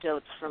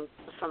anecdotes from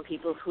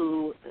people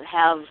who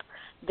have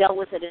dealt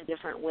with it in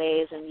different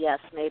ways, and yes,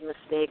 made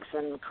mistakes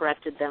and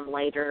corrected them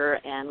later,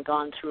 and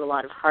gone through a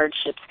lot of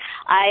hardships.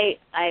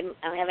 I'm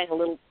having a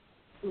little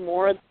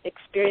more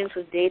experience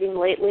with dating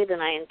lately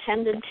than I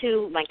intended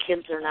to. My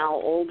kids are now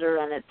older,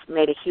 and it's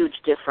made a huge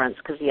difference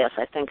because, yes,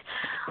 I think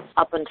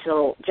up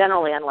until,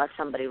 generally, unless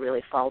somebody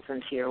really falls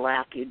into your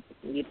lap, you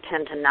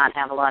tend to not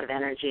have a lot of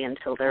energy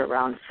until they're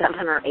around 7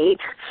 or 8.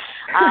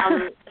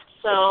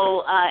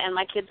 And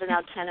my kids are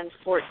now 10 and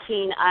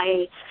 14.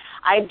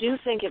 I do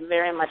think it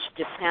very much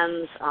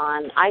depends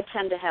on, I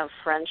tend to have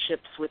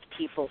friendships with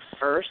people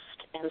first,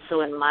 and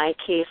so in my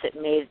case it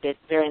made it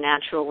very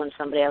natural when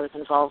somebody I was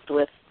involved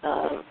with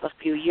a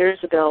few years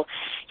ago,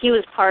 he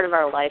was part of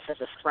our life as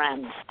a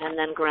friend, and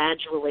then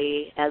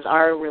gradually as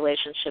our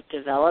relationship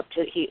developed,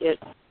 it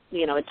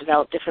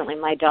developed differently.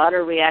 My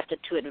daughter reacted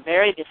to it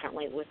very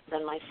differently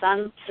than my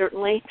son,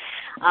 certainly,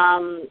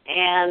 and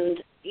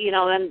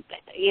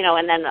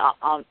then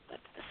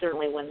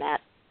certainly when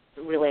that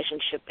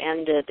relationship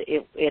ended,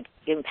 it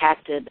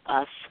impacted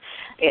us.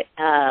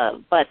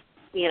 But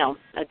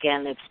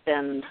again, it's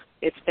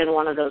been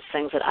one of those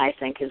things that I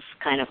think is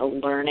kind of a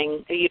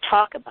learning. You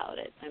talk about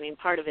it. I mean,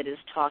 part of it is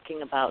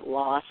talking about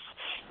loss.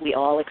 We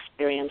all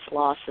experience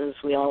losses.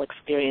 We all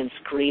experience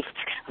grief.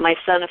 My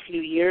son a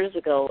few years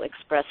ago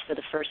expressed for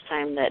the first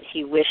time that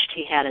he wished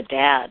he had a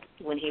dad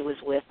when he was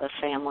with a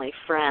family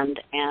friend,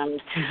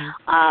 and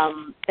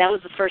that was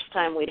the first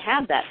time we'd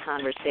had that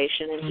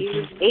conversation, and he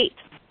was 8.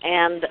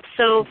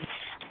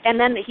 And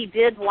then he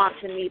did want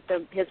to meet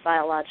his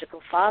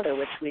biological father,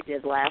 which we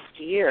did last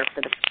year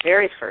for the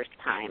very first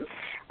time.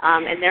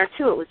 And there,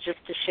 too, it was just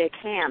to shake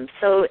hands.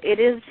 So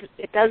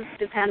it does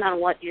depend on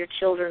what your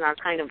children are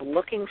kind of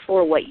looking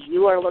for, what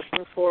you are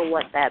looking for,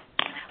 what that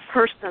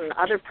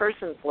other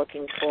person's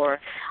looking for.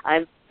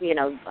 I've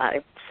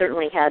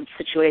certainly had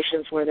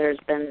situations where there's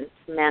been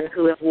men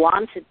who have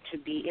wanted to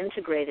be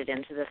integrated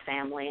into the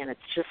family, and it's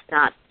just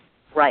not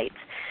right.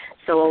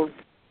 So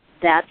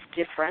that's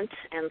different,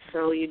 and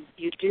so you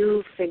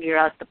do figure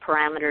out the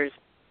parameters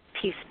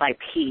piece by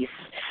piece.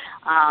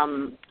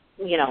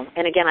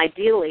 And again,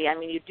 ideally, I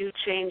mean, you do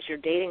change your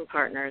dating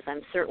partners.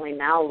 I'm certainly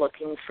now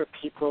looking for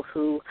people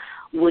who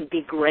would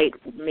be great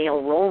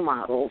male role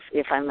models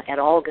if I'm at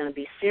all going to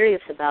be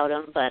serious about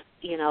them. But,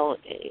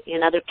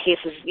 in other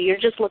cases, you're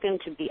just looking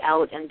to be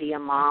out and be a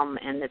mom,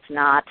 and it's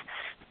not,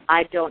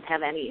 I don't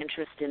have any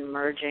interest in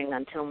merging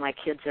until my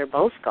kids are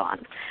both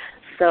gone.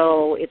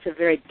 So it's a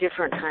very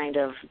different kind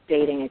of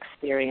dating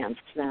experience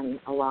than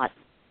a lot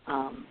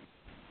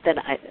than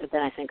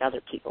I think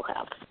other people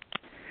have.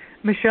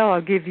 Michelle,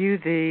 I'll give you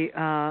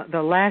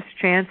the last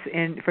chance,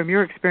 and from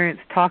your experience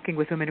talking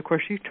with women, of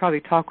course, you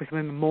probably talk with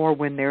women more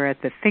when they're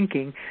at the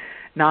thinking,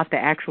 not the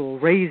actual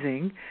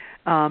raising.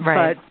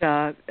 Right.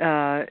 But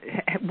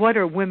what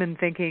are women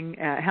thinking?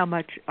 How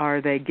much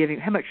are they giving?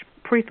 How much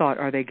pre-thought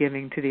are they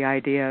giving to the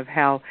idea of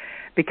how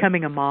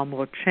becoming a mom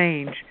will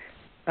change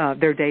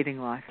their dating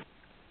life?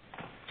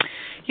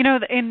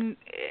 In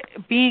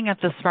being at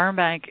the sperm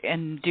bank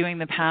and doing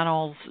the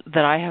panels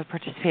that I have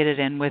participated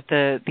in with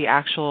the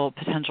actual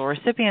potential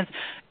recipients,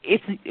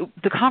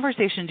 the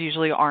conversations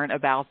usually aren't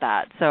about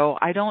that. So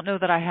I don't know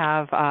that I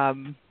have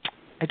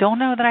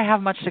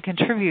much to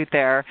contribute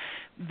there.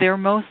 They're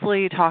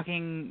mostly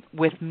talking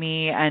with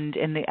me and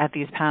at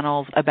these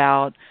panels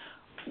about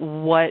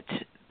what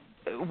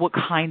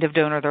kind of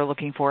donor they're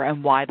looking for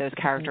and why those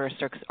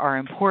characteristics are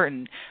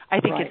important.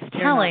 I think it's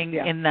telling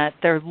in that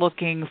they're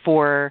looking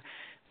for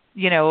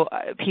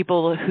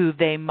people who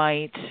they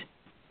might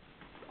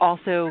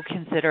also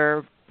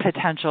consider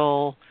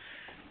potential,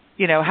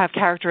 have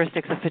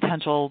characteristics of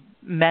potential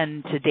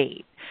men to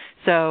date.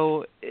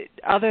 So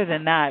other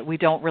than that, we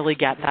don't really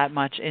get that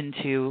much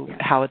into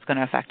how it's going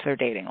to affect their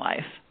dating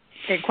life.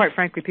 And quite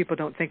frankly, people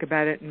don't think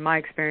about it, in my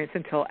experience,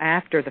 until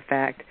after the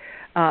fact,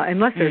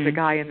 unless there's a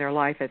guy in their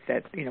life at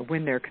that,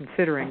 when they're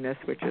considering this,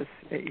 which is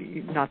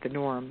not the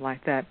norm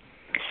like that.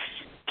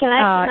 Can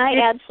I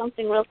add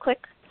something real quick?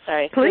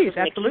 Sorry. Please,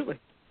 absolutely.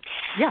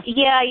 Yeah.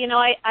 Yeah,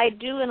 I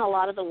do in a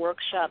lot of the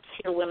workshops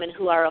hear women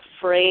who are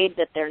afraid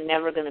that they're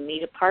never going to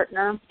meet a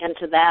partner, and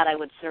to that I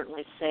would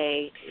certainly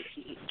say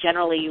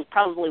generally you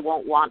probably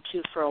won't want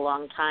to for a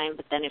long time,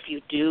 but then if you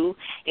do,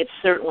 it's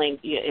certainly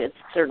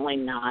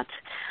not.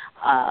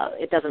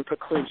 It doesn't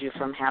preclude you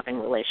from having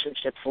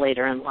relationships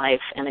later in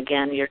life, and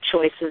again, your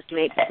choices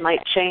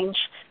might change,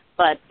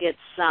 but it's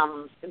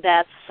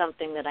that's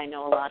something that I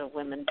know a lot of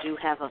women do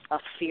have a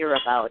fear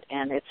about,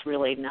 and it's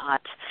really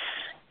not,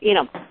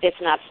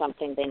 it's not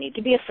something they need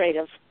to be afraid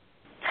of.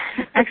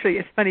 Actually,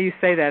 it's funny you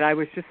say that. I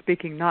was just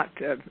speaking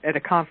at a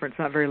conference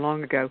not very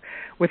long ago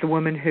with a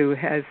woman who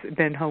has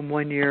been home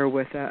 1 year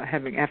with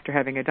after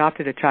having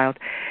adopted a child,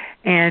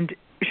 and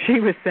she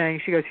was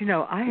saying, she goes,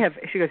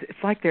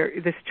 it's like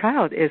this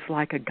child is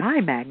like a guy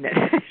magnet.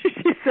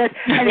 She said,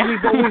 and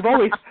we've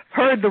always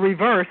heard the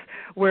reverse,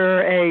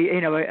 where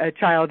a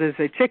child is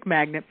a chick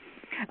magnet.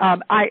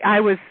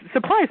 I was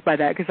surprised by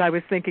that, because I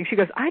was thinking, she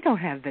goes, I don't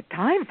have the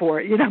time for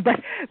it,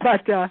 but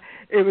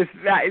it was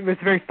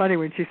very funny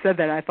when she said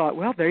that. I thought,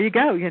 well, there you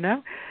go,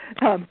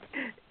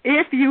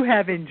 If you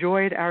have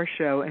enjoyed our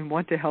show and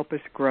want to help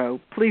us grow,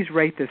 please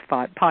rate this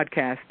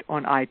podcast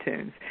on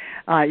iTunes.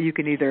 You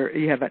can either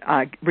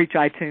reach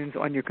iTunes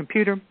on your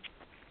computer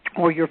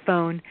or your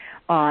phone,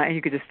 and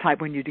you could just type,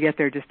 when you get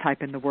there, just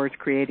type in the words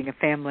 "Creating a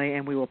Family,"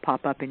 and we will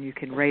pop up and you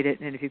can rate it.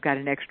 And if you've got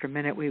an extra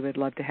minute, we would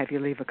love to have you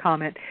leave a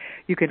comment.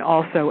 You can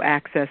also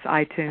access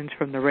iTunes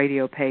from the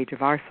radio page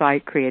of our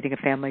site,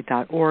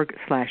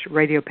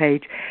 creatingafamily.org/radio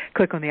page.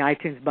 Click on the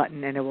iTunes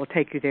button and it will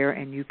take you there,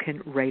 and you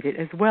can rate it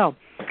as well.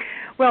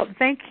 Well,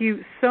 thank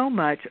you so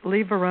much,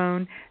 Lee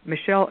Verone,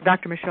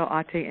 Dr. Michelle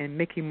Ate, and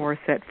Mickey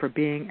Morissette for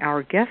being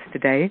our guests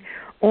today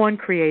on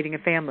Creating a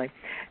Family.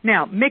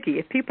 Now, Mickey,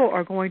 if people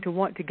are going to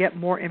want to get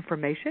more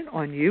information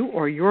on you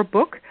or your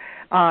book,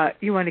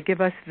 you want to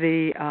give us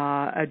the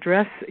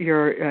address,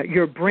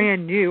 your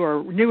brand new,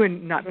 or new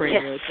and not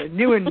brand new, it's a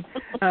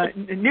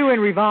new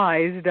and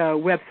revised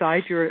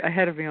website. You're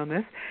ahead of me on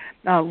this.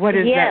 What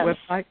is that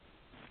website?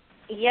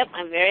 Yep,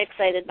 I'm very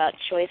excited about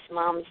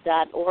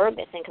choicemoms.org.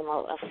 I think I'm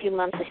a few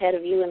months ahead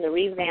of you in the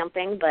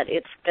revamping, but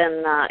it's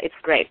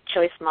great.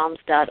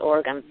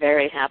 Choicemoms.org. I'm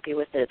very happy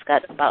with it. It's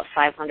got about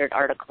 500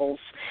 articles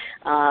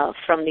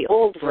from the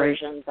old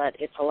version, but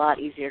it's a lot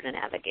easier to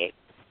navigate.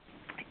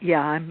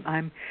 Yeah,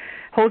 I'm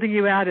holding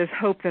you out as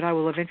hope that I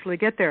will eventually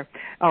get there,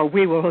 or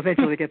we will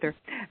eventually get there.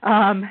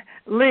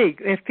 Lee,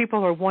 if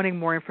people are wanting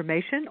more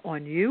information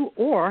on you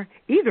or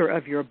either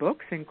of your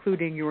books,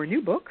 including your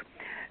new book,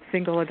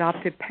 Single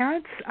Adopted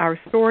Parents, Our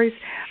Stories,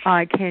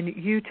 can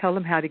you tell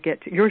them how to get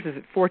to yours?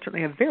 Is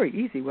fortunately a very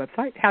easy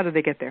website. How do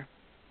they get there?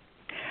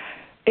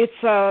 It's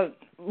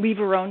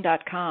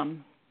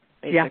leverone.com,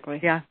 basically.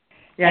 Yeah.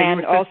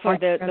 And also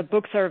the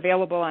books are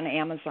available on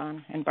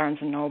Amazon and Barnes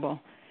 & Noble.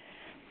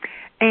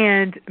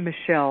 And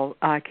Michelle,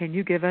 can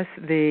you give us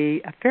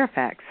the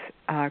Fairfax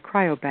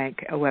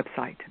Cryobank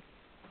website?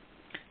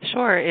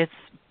 Sure. It's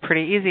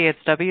pretty easy. It's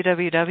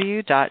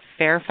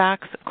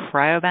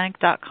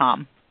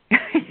www.fairfaxcryobank.com.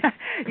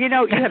 You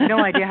have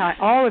no idea how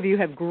all of you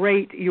have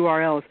great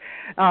URLs.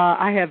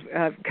 I have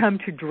come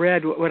to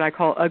dread what I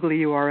call ugly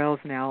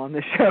URLs now on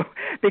this show,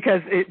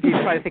 because you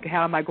try to think,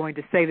 how am I going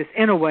to say this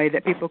in a way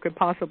that people could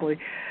possibly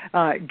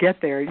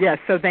get there? Yes,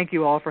 so thank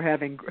you all for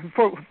having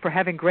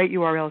great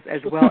URLs,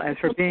 as well as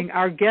for being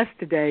our guest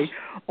today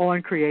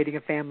on Creating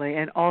a Family.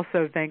 And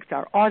also thanks to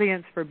our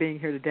audience for being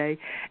here today.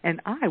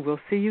 And I will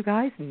see you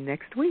guys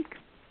next week.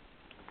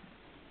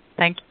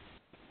 Thank you.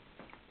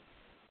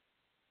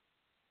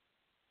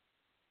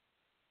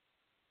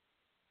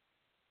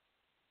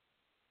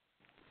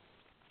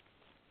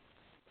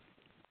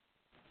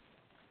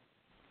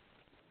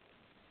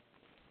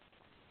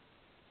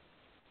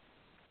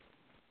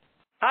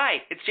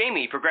 Hi, it's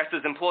Jamie,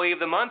 Progressive's Employee of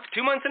the Month,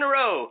 2 months in a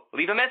row.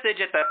 Leave a message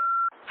at the...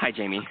 Hi,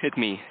 Jamie. It's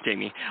me,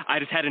 Jamie. I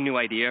just had a new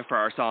idea for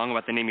our song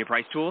about the Name Your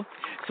Price tool.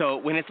 So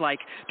when it's like,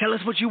 tell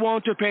us what you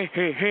want to pay,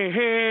 hey, hey,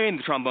 hey, and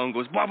the trombone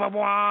goes, blah, blah,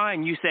 blah,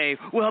 and you say,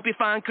 we'll help you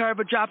find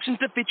coverage options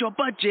to fit your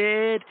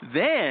budget.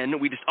 Then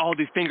we just all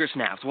do finger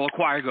snaps while the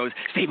choir goes,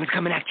 statements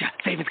coming at ya,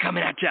 statements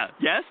coming at ya.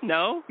 Yes?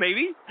 No?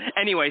 Maybe?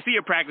 Anyway, see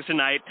your practice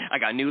tonight. I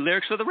got new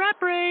lyrics for the rap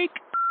break.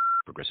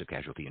 Progressive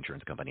Casualty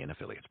Insurance Company and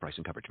Affiliates. Price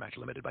and coverage match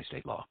limited by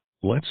state law.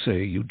 Let's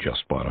say you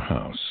just bought a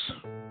house.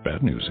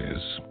 Bad news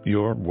is,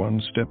 you're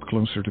one step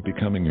closer to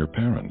becoming your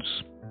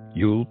parents.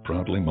 You'll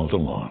proudly mow the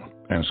lawn.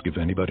 Ask if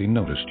anybody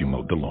noticed you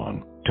mowed the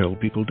lawn. Tell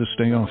people to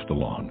stay off the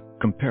lawn.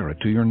 Compare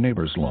it to your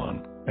neighbor's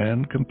lawn.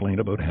 And complain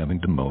about having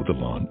to mow the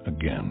lawn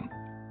again.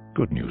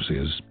 Good news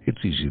is,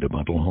 it's easy to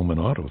bundle home and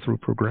auto through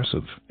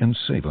Progressive and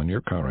save on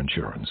your car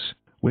insurance,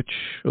 which,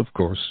 of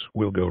course,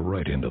 will go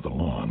right into the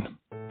lawn.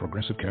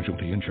 Progressive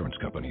Casualty Insurance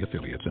Company,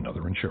 Affiliates, and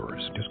other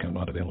insurers. Discount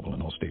not available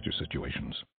in all states or situations.